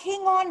 From the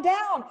king on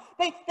down,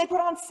 they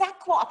put on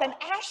sackcloth and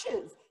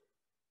ashes,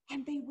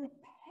 and they repent.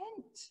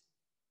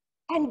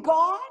 And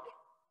God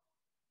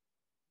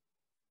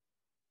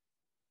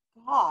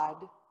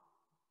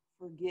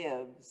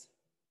forgives.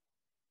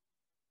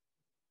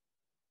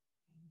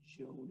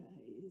 Jonah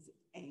is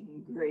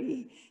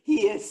angry.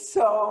 He is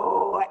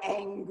so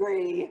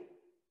angry.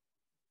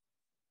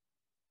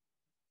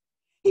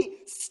 He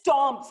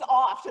stomps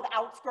off to the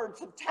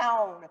outskirts of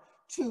town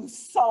to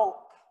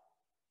sulk.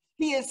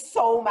 He is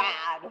so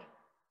mad.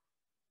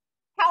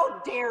 How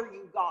dare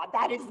you, God?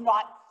 That is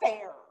not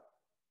fair.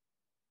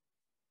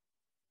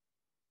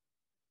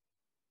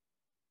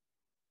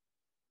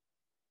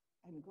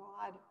 And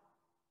God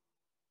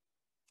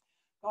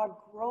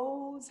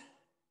grows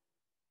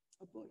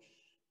a bush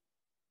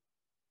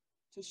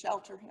to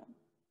shelter him,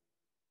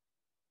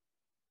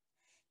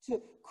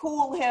 to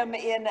cool him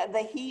in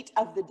the heat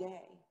of the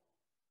day.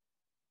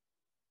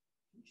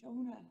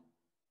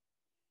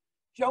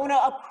 Jonah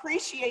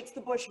appreciates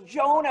the bush.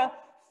 Jonah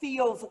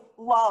feels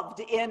loved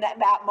in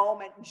that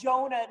moment.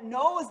 Jonah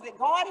knows that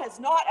God has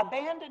not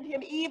abandoned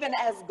him, even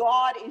as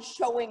God is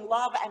showing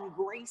love and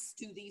grace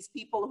to these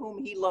people whom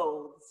he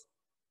loathes.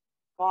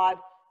 God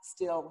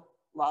still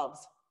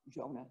loves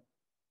Jonah.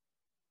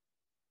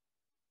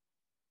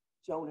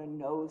 Jonah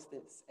knows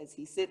this as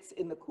he sits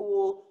in the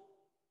cool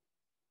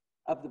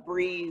of the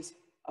breeze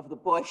of the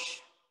bush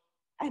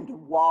and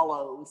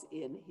wallows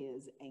in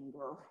his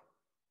anger.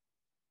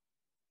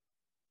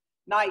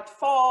 Night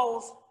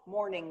falls,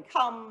 morning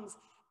comes,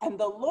 and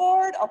the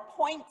Lord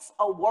appoints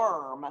a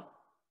worm.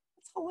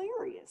 It's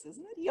hilarious,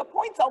 isn't it? He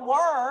appoints a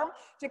worm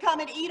to come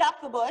and eat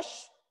up the bush.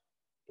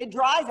 It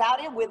dries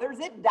out, it withers,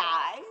 it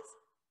dies.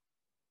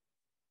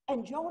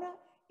 And Jonah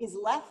is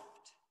left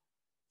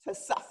to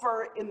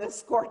suffer in the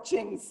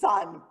scorching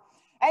sun.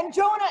 And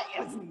Jonah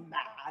is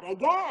mad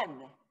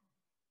again.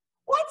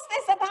 What's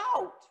this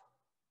about?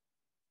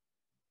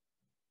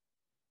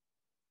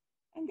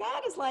 And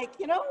God is like,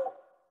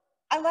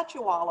 I let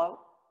you wallow.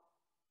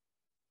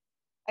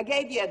 I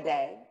gave you a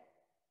day.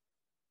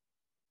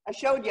 I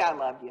showed you I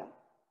loved you.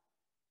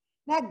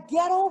 Now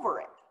get over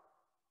it.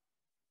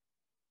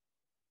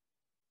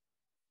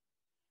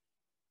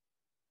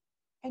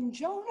 And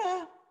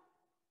Jonah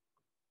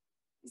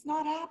is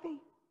not happy.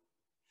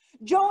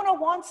 Jonah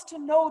wants to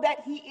know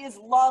that he is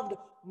loved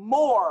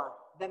more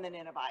than the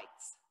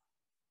Ninevites.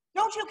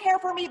 Don't you care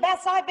for me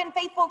best? I've been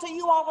faithful to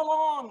you all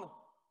along.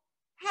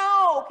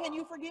 How can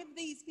you forgive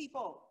these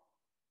people?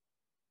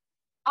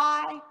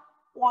 I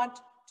want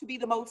to be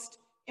the most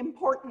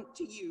important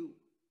to you.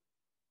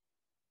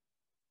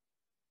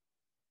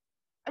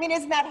 I mean,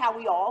 isn't that how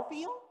we all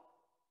feel?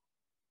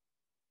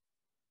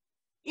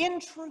 In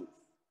truth,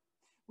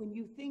 when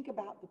you think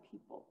about the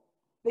people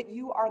that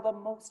you are the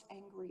most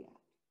angry at,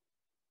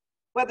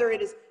 whether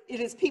it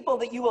is people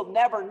that you will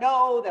never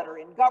know that are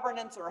in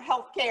governance or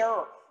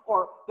healthcare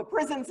or the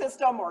prison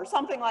system or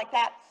something like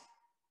that,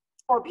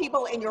 or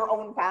people in your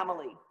own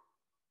family,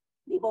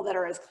 people that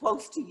are as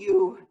close to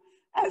you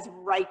as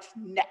right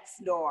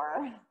next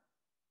door.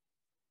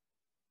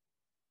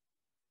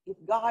 If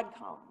God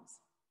comes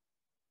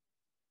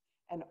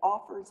and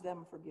offers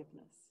them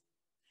forgiveness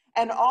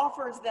and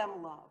offers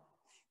them love,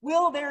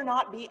 will there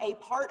not be a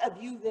part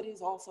of you that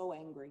is also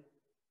angry?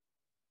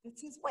 That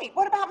says, wait,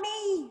 what about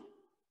me?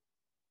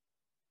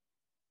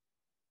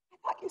 I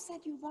thought you said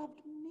you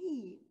loved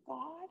me,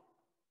 God.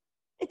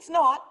 It's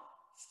not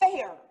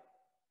fair.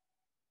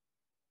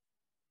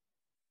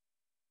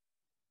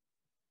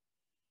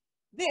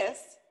 This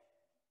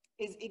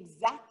is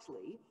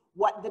exactly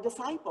what the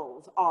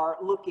disciples are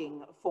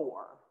looking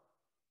for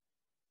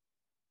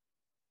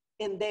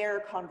in their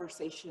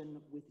conversation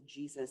with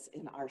Jesus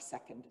in our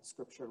second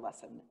scripture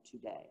lesson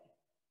today.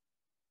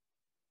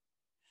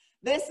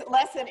 This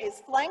lesson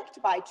is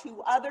flanked by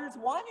two others,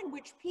 one in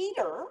which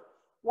Peter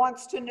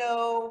wants to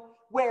know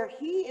where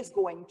he is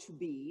going to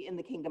be in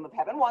the kingdom of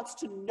heaven, wants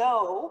to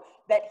know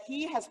that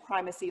he has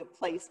primacy of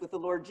place with the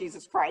Lord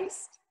Jesus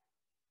Christ.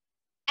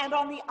 And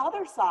on the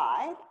other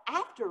side,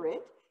 after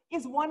it,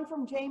 is one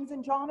from James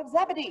and John of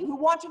Zebedee, who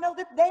want to know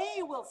that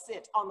they will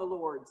sit on the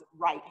Lord's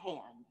right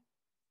hand.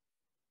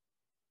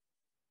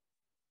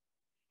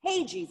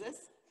 Hey, Jesus,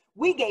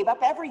 we gave up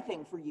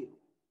everything for you.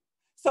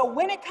 So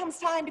when it comes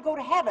time to go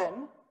to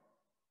heaven,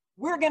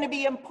 we're going to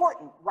be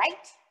important,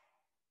 right?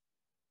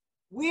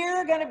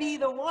 We're going to be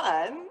the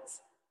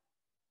ones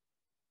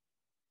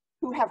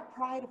who have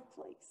pride of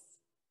place.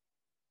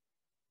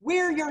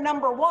 We're your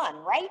number one,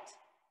 right?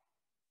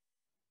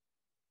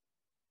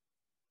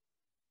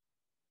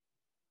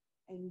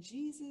 And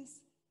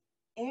Jesus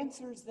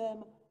answers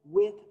them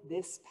with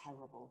this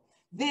parable,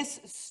 this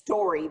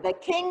story. The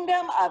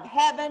kingdom of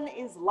heaven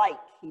is like,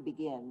 he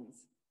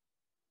begins.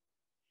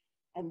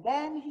 And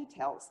then he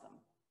tells them.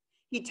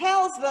 He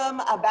tells them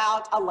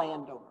about a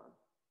landowner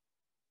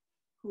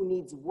who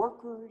needs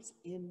workers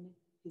in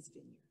his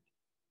vineyard.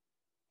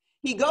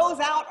 He goes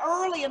out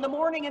early in the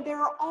morning and there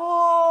are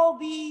all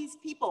these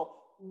people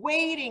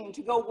waiting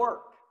to go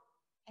work.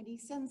 And he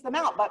sends them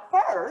out. But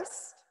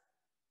first,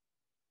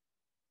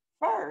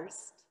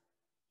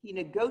 he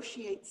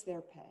negotiates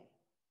their pay.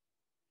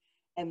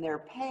 And their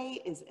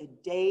pay is a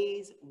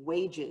day's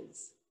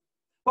wages.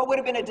 What would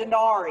have been a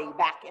denarii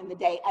back in the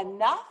day?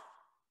 Enough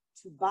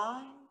to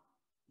buy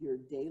your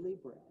daily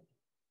bread.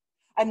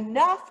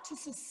 Enough to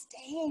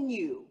sustain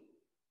you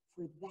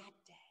for that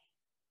day.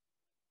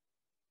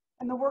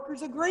 And the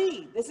workers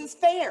agree, this is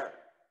fair.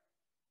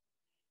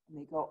 And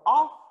they go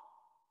off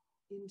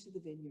into the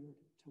vineyard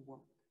to work.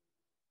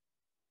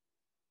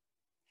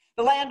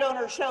 The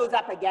landowner shows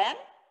up again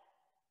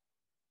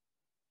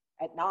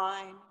at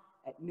 9,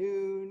 at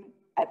noon,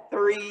 at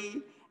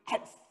 3,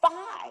 at 5.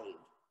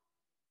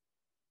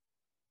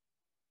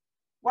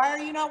 Why are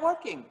you not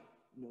working?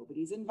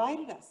 Nobody's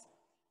invited us.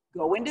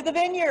 Go into the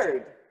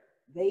vineyard.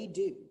 They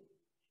do.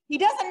 He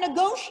doesn't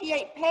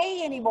negotiate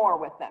pay anymore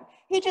with them.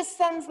 He just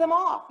sends them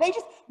off. They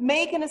just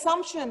make an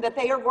assumption that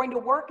they are going to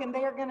work and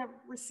they are going to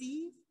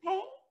receive pay.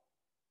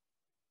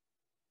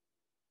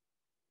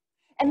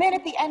 And then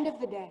at the end of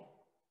the day,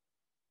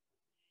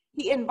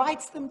 he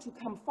invites them to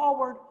come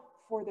forward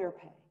for their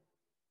pay.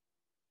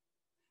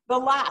 The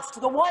last,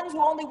 the ones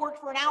who only worked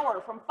for an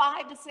hour from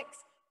 5 to 6,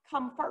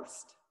 come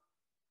first.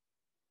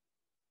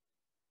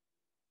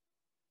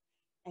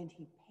 And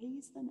he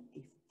pays them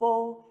a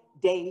full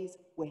day's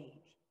wage.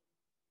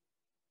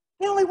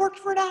 They only worked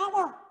for an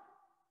hour.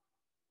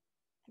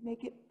 And they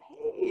get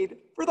paid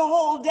for the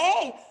whole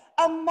day.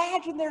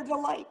 Imagine their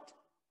delight.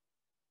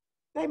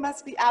 They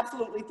must be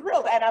absolutely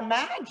thrilled. And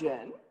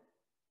imagine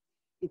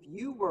if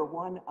you were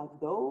one of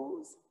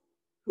those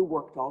who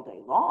worked all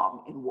day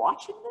long and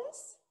watching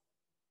this.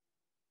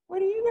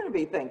 What are you going to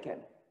be thinking?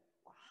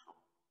 Wow.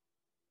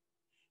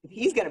 If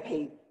he's going to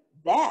pay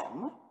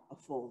them a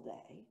full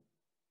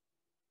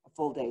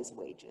day's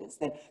wages,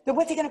 then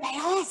what's he going to pay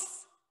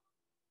us?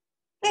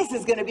 This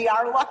is going to be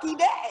our lucky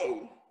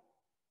day.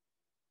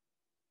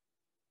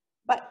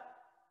 But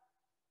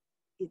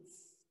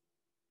it's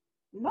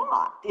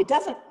not. It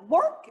doesn't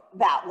work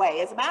that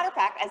way. As a matter of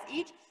fact, as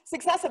each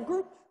successive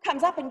group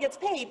comes up and gets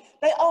paid,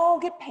 they all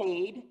get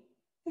paid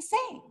the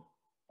same.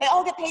 They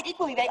all get paid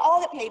equally. They all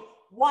get paid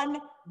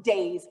 1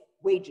 day's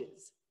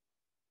wages.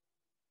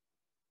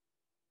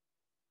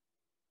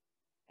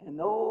 And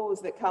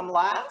those that come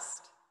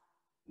last,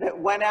 that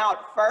went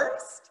out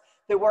first,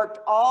 that worked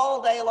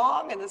all day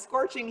long in the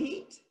scorching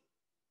heat,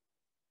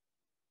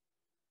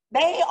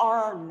 they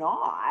are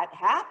not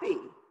happy.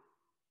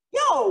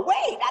 Yo,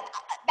 wait,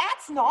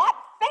 that's not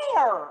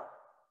fair.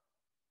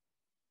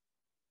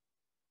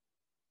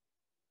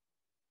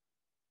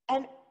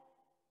 And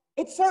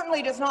it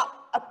certainly does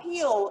not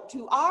appeal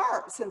to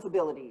our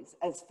sensibilities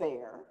as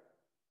fair,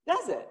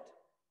 does it?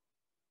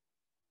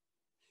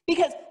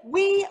 Because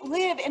we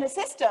live in a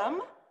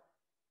system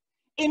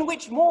in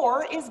which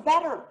more is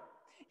better,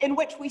 in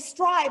which we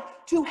strive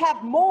to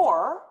have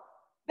more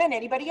than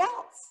anybody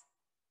else,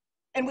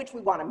 in which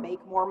we want to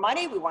make more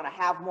money, we want to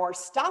have more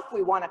stuff,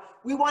 we want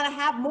to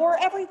have more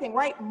everything,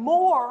 right?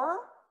 More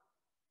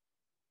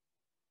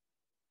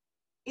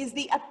is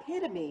the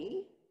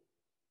epitome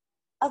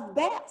of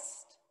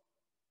best,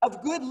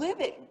 of good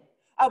living,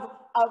 of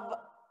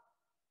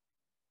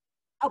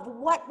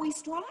what we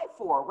strive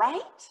for,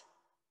 right?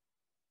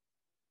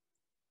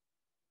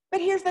 But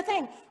here's the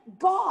thing,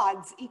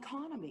 God's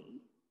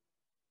economy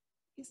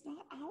is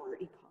not our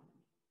economy.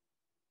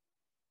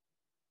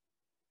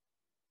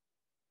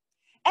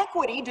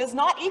 Equity does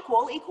not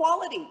equal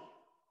equality.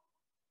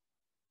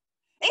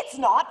 It's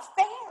not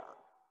fair.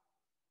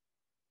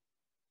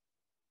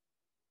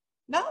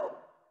 No.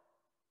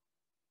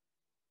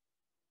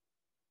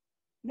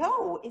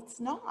 No, it's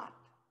not.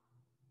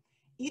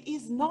 It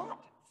is not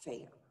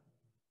fair.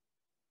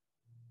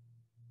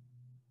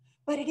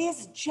 But it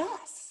is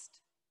just.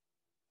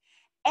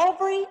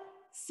 Every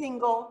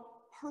single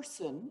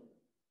person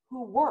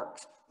who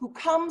works, who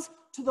comes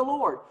to the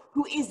Lord,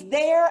 who is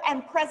there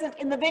and present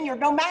in the vineyard,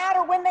 no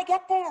matter when they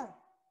get there,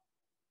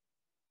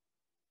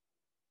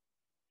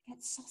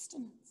 gets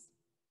sustenance.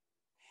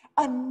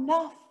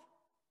 Enough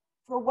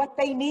for what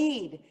they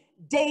need,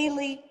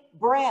 daily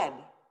bread.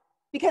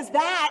 Because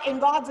that, in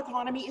God's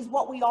economy, is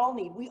what we all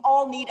need. We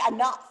all need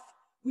enough.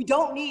 We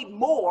don't need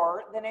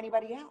more than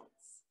anybody else.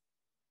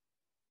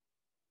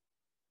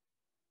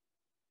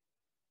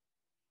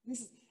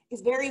 This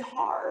is very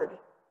hard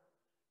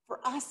for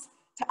us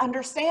to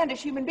understand as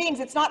human beings.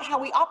 It's not how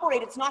we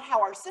operate. It's not how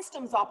our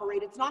systems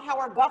operate. It's not how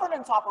our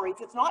governance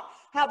operates. It's not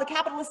how the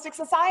capitalistic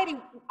society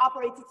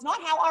operates. It's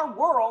not how our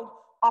world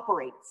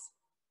operates.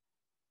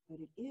 But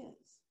it is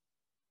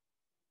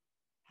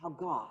how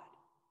God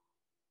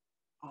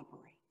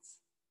operates.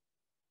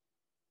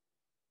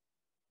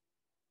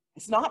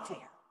 It's not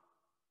fair.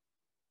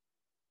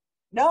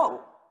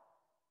 No,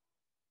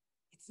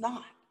 it's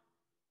not.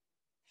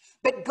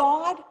 But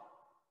God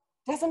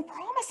doesn't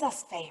promise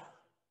us fair.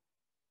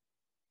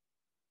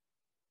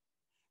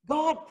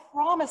 God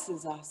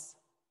promises us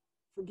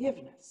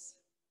forgiveness.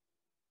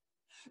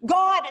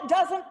 God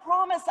doesn't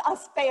promise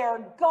us fair.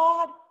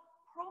 God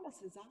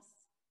promises us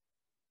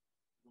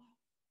love.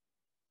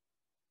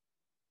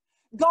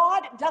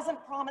 God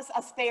doesn't promise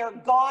us fair.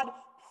 God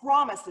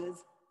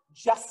promises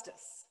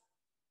justice.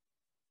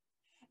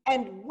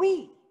 And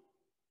we,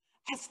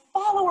 as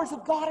followers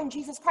of God and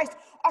Jesus Christ,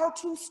 are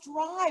to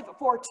strive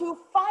for, to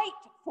fight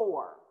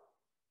for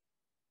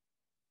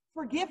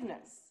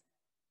forgiveness,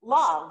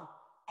 love,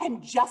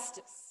 and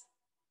justice.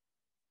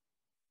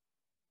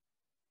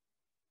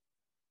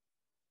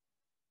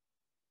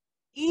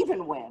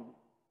 Even when,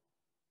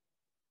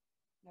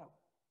 no,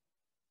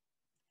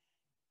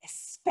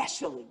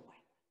 especially when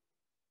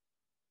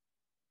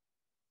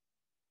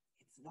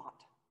it's not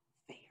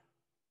fair.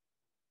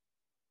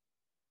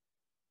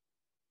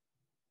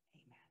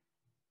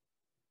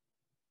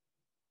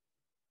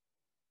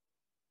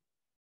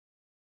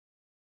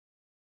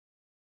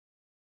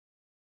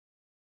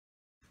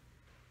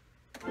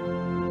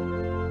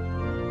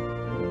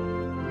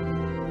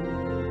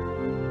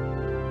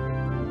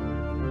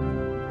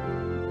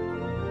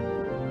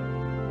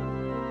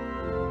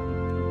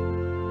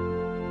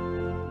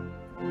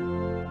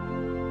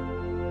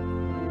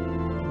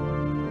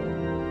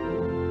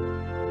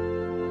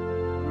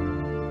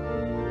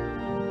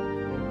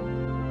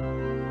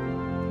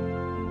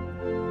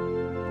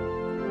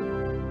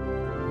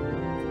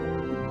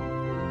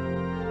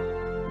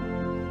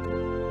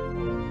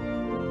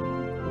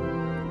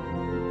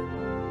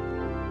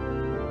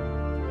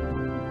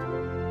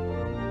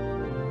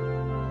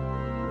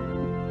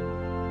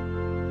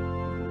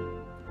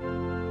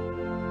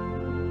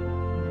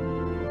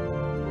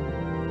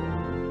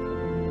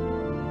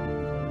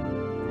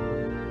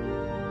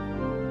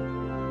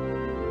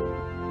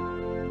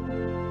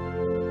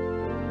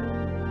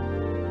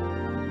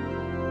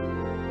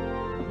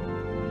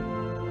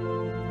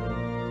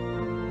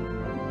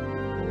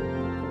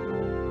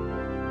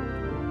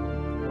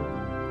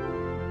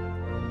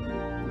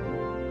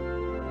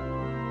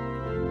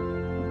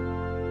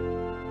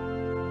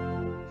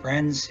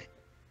 Friends,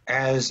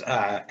 as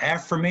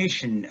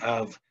affirmation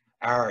of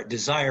our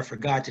desire for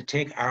God to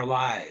take our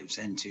lives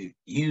and to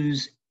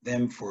use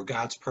them for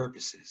God's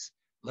purposes,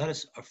 let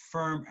us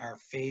affirm our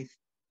faith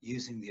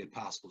using the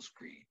Apostles'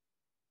 Creed.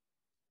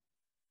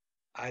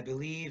 I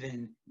believe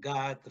in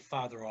God, the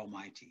Father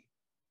Almighty,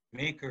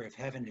 maker of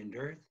heaven and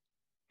earth,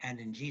 and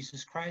in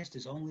Jesus Christ,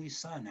 his only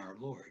Son, our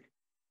Lord,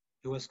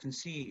 who was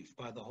conceived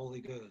by the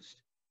Holy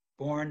Ghost,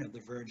 born of the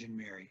Virgin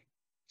Mary,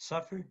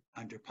 suffered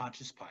under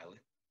Pontius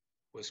Pilate,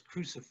 was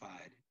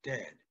crucified,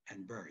 dead,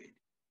 and buried.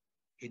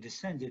 He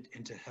descended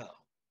into hell.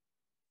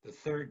 The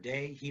third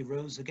day he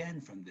rose again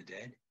from the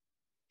dead.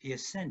 He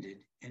ascended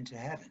into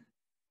heaven,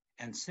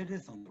 and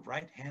sitteth on the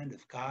right hand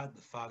of God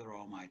the Father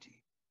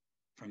Almighty.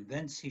 From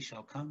thence he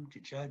shall come to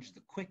judge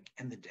the quick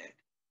and the dead.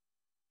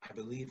 I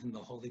believe in the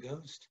Holy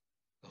Ghost,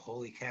 the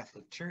Holy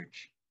Catholic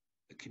Church,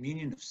 the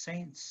communion of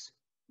saints,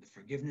 the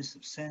forgiveness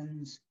of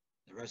sins,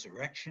 the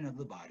resurrection of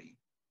the body,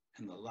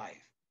 and the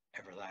life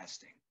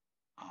everlasting.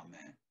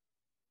 Amen.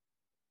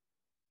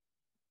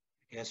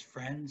 Yes,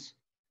 friends,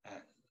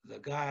 the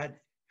God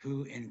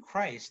who in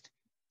Christ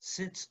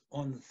sits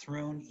on the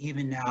throne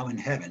even now in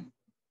heaven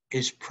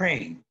is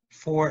praying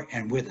for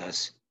and with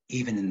us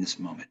even in this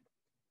moment.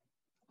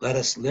 Let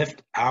us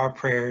lift our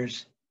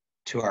prayers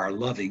to our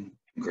loving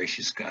and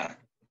gracious God.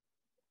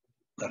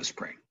 Let us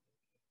pray.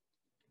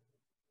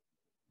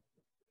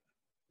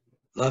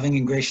 Loving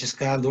and gracious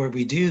God, Lord,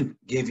 we do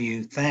give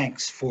you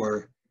thanks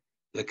for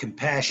the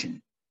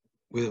compassion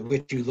with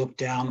which you look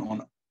down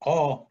on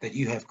all that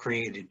you have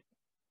created.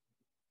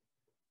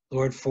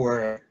 Lord,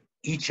 for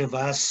each of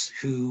us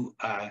who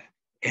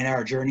in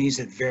our journeys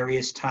at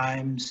various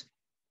times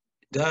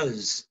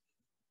does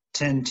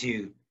tend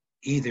to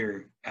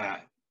either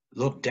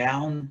look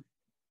down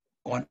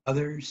on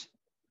others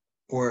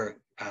or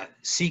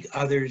seek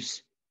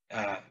others'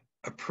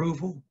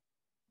 approval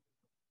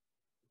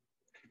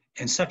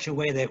in such a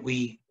way that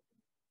we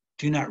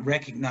do not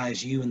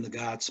recognize you in the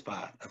God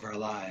spot of our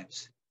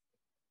lives.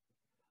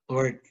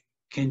 Lord,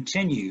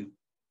 continue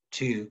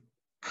to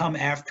come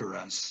after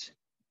us.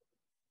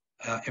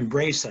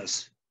 Embrace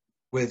us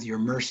with your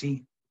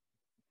mercy,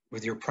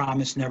 with your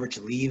promise never to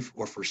leave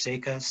or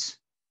forsake us,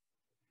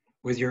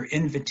 with your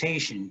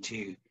invitation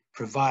to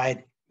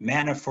provide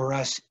manna for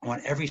us on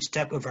every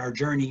step of our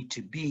journey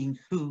to being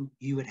who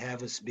you would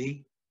have us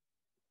be.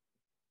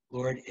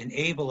 Lord,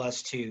 enable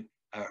us to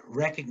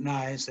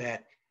recognize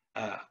that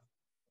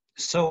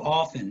so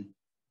often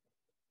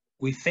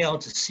we fail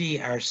to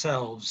see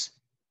ourselves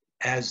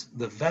as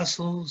the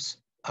vessels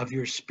of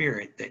your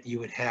Spirit that you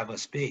would have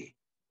us be.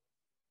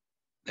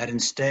 That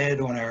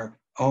instead, on our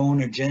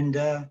own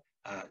agenda,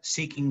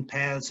 seeking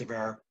paths of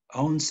our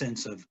own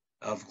sense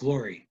of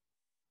glory,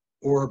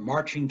 or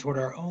marching toward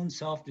our own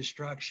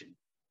self-destruction,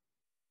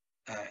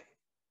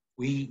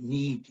 we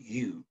need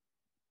you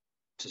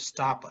to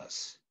stop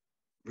us,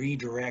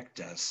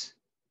 redirect us,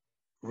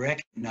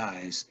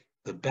 recognize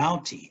the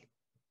bounty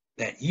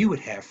that you would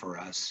have for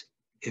us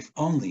if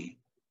only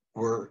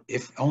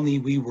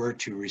we were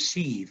to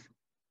receive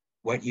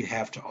what you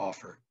have to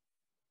offer.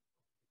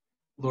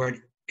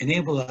 Lord,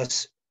 enable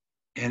us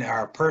in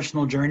our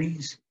personal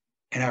journeys,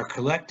 in our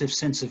collective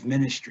sense of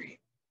ministry,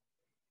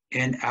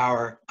 in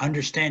our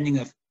understanding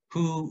of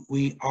who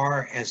we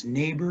are as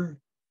neighbor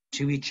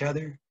to each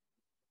other,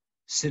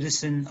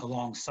 citizen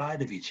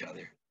alongside of each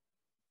other,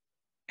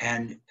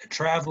 and a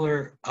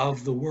traveler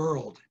of the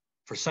world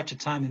for such a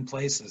time and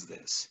place as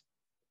this,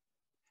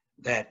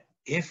 that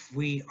if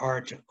we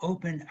are to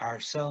open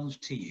ourselves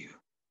to you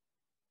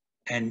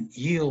and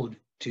yield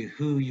to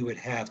who you would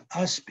have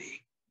us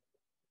be,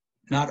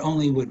 not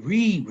only would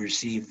we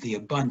receive the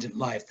abundant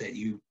life that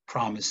you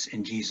promise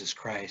in Jesus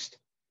Christ,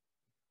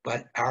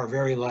 but our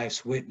very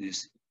life's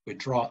witness would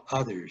draw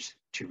others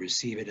to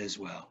receive it as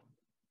well.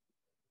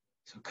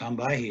 So come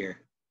by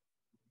here,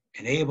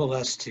 enable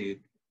us to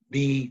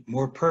be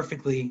more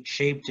perfectly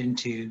shaped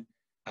into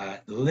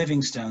the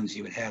living stones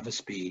you would have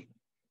us be,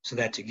 so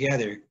that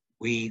together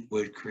we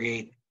would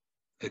create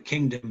the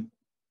kingdom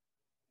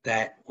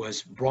that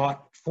was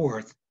brought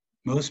forth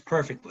most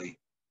perfectly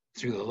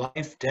through the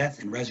life,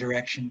 death, and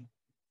resurrection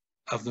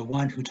of the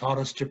one who taught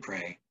us to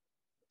pray,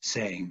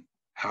 saying,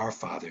 Our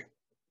Father,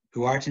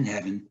 who art in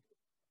heaven,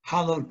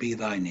 hallowed be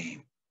thy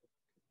name.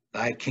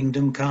 Thy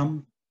kingdom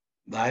come,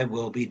 thy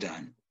will be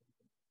done,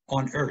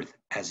 on earth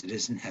as it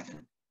is in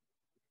heaven.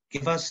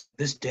 Give us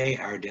this day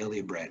our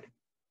daily bread,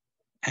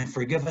 and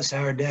forgive us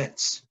our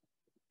debts,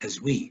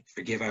 as we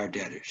forgive our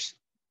debtors.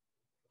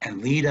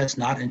 And lead us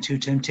not into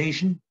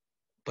temptation,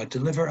 but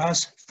deliver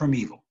us from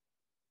evil.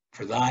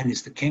 For thine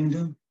is the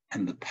kingdom,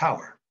 and the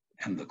power,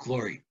 and the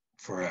glory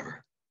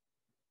forever.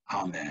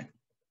 Amen.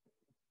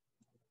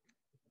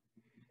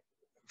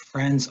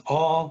 Friends,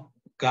 all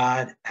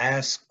God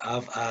asks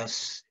of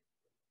us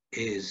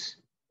is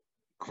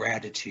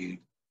gratitude,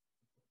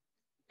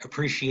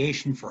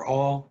 appreciation for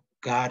all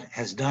God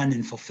has done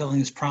in fulfilling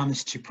his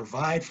promise to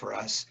provide for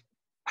us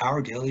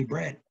our daily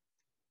bread,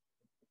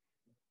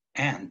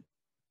 and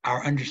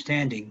our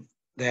understanding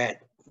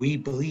that we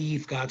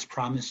believe God's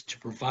promise to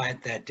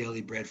provide that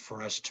daily bread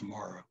for us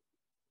tomorrow.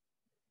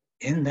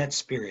 In that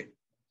spirit,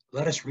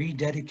 let us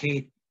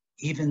rededicate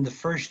even the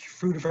first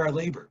fruit of our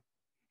labor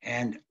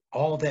and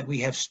all that we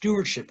have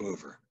stewardship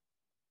over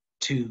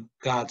to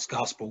God's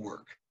gospel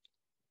work.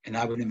 And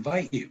I would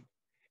invite you,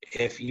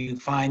 if you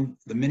find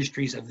the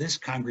ministries of this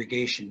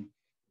congregation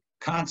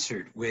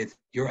concert with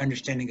your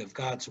understanding of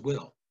God's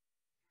will,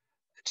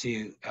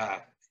 to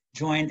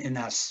join in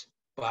us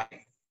by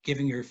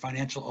giving your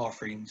financial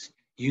offerings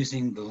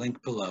using the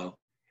link below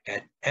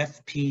at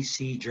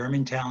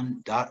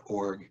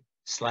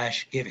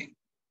fpcgermantown.org/giving.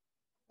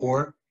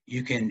 Or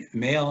you can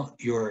mail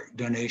your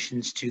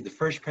donations to the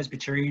First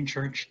Presbyterian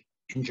Church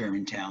in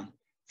Germantown,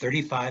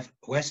 35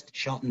 West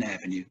Shelton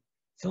Avenue,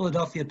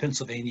 Philadelphia,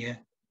 Pennsylvania,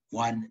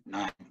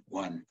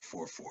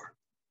 19144.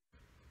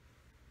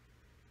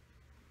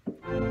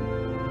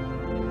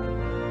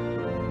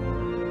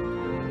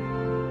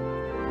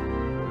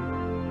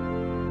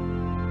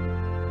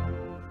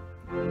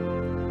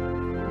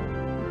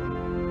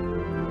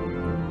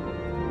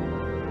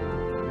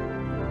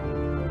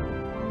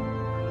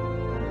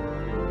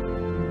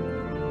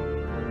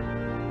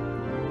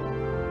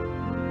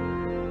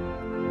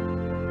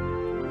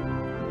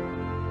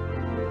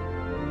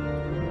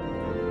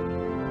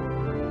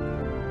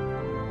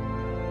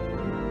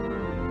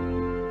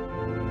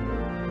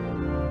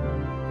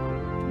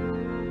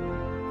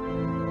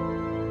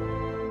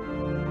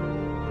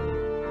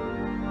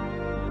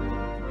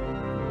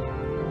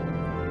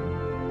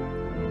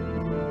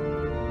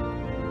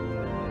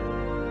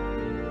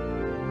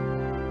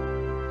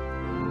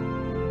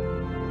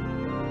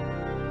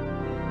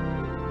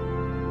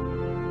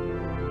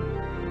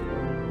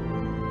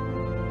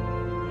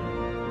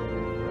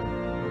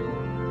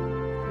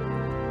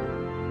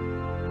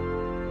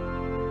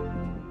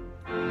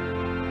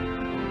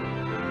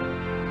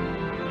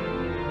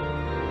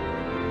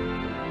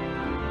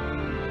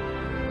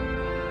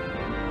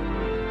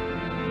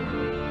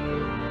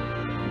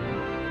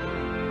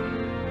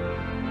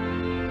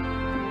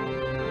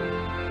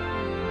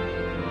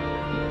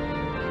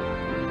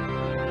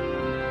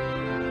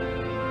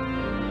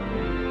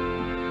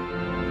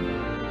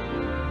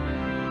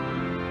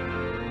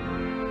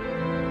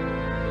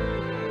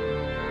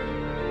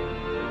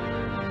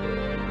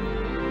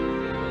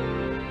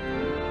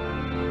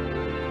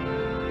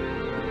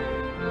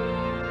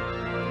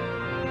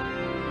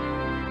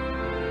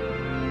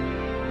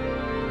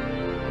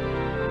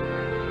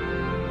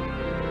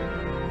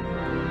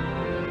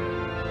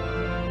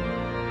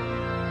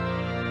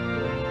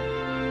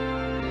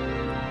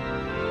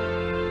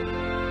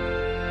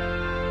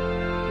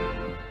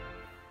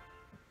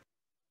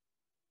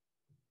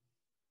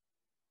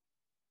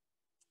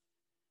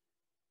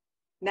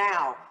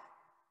 Now,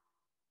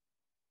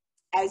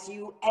 as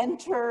you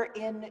enter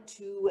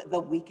into the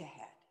week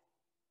ahead,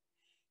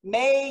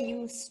 may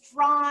you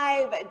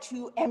strive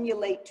to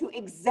emulate, to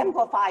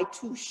exemplify,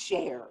 to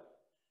share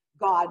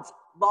God's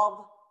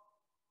love,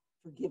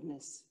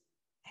 forgiveness,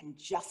 and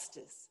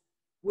justice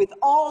with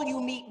all you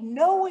meet,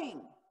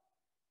 knowing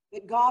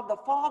that God the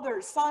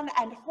Father, Son,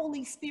 and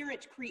Holy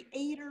Spirit,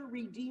 creator,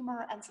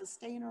 redeemer, and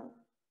sustainer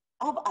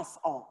of us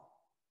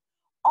all,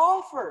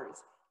 offers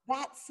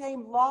that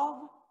same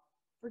love,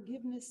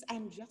 forgiveness,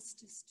 and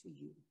justice to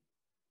you,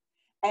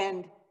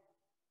 and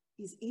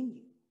is in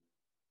you,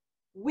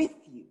 with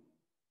you,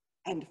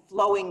 and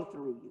flowing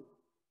through you,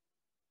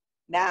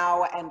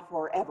 now and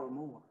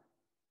forevermore.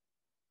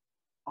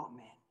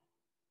 Amen.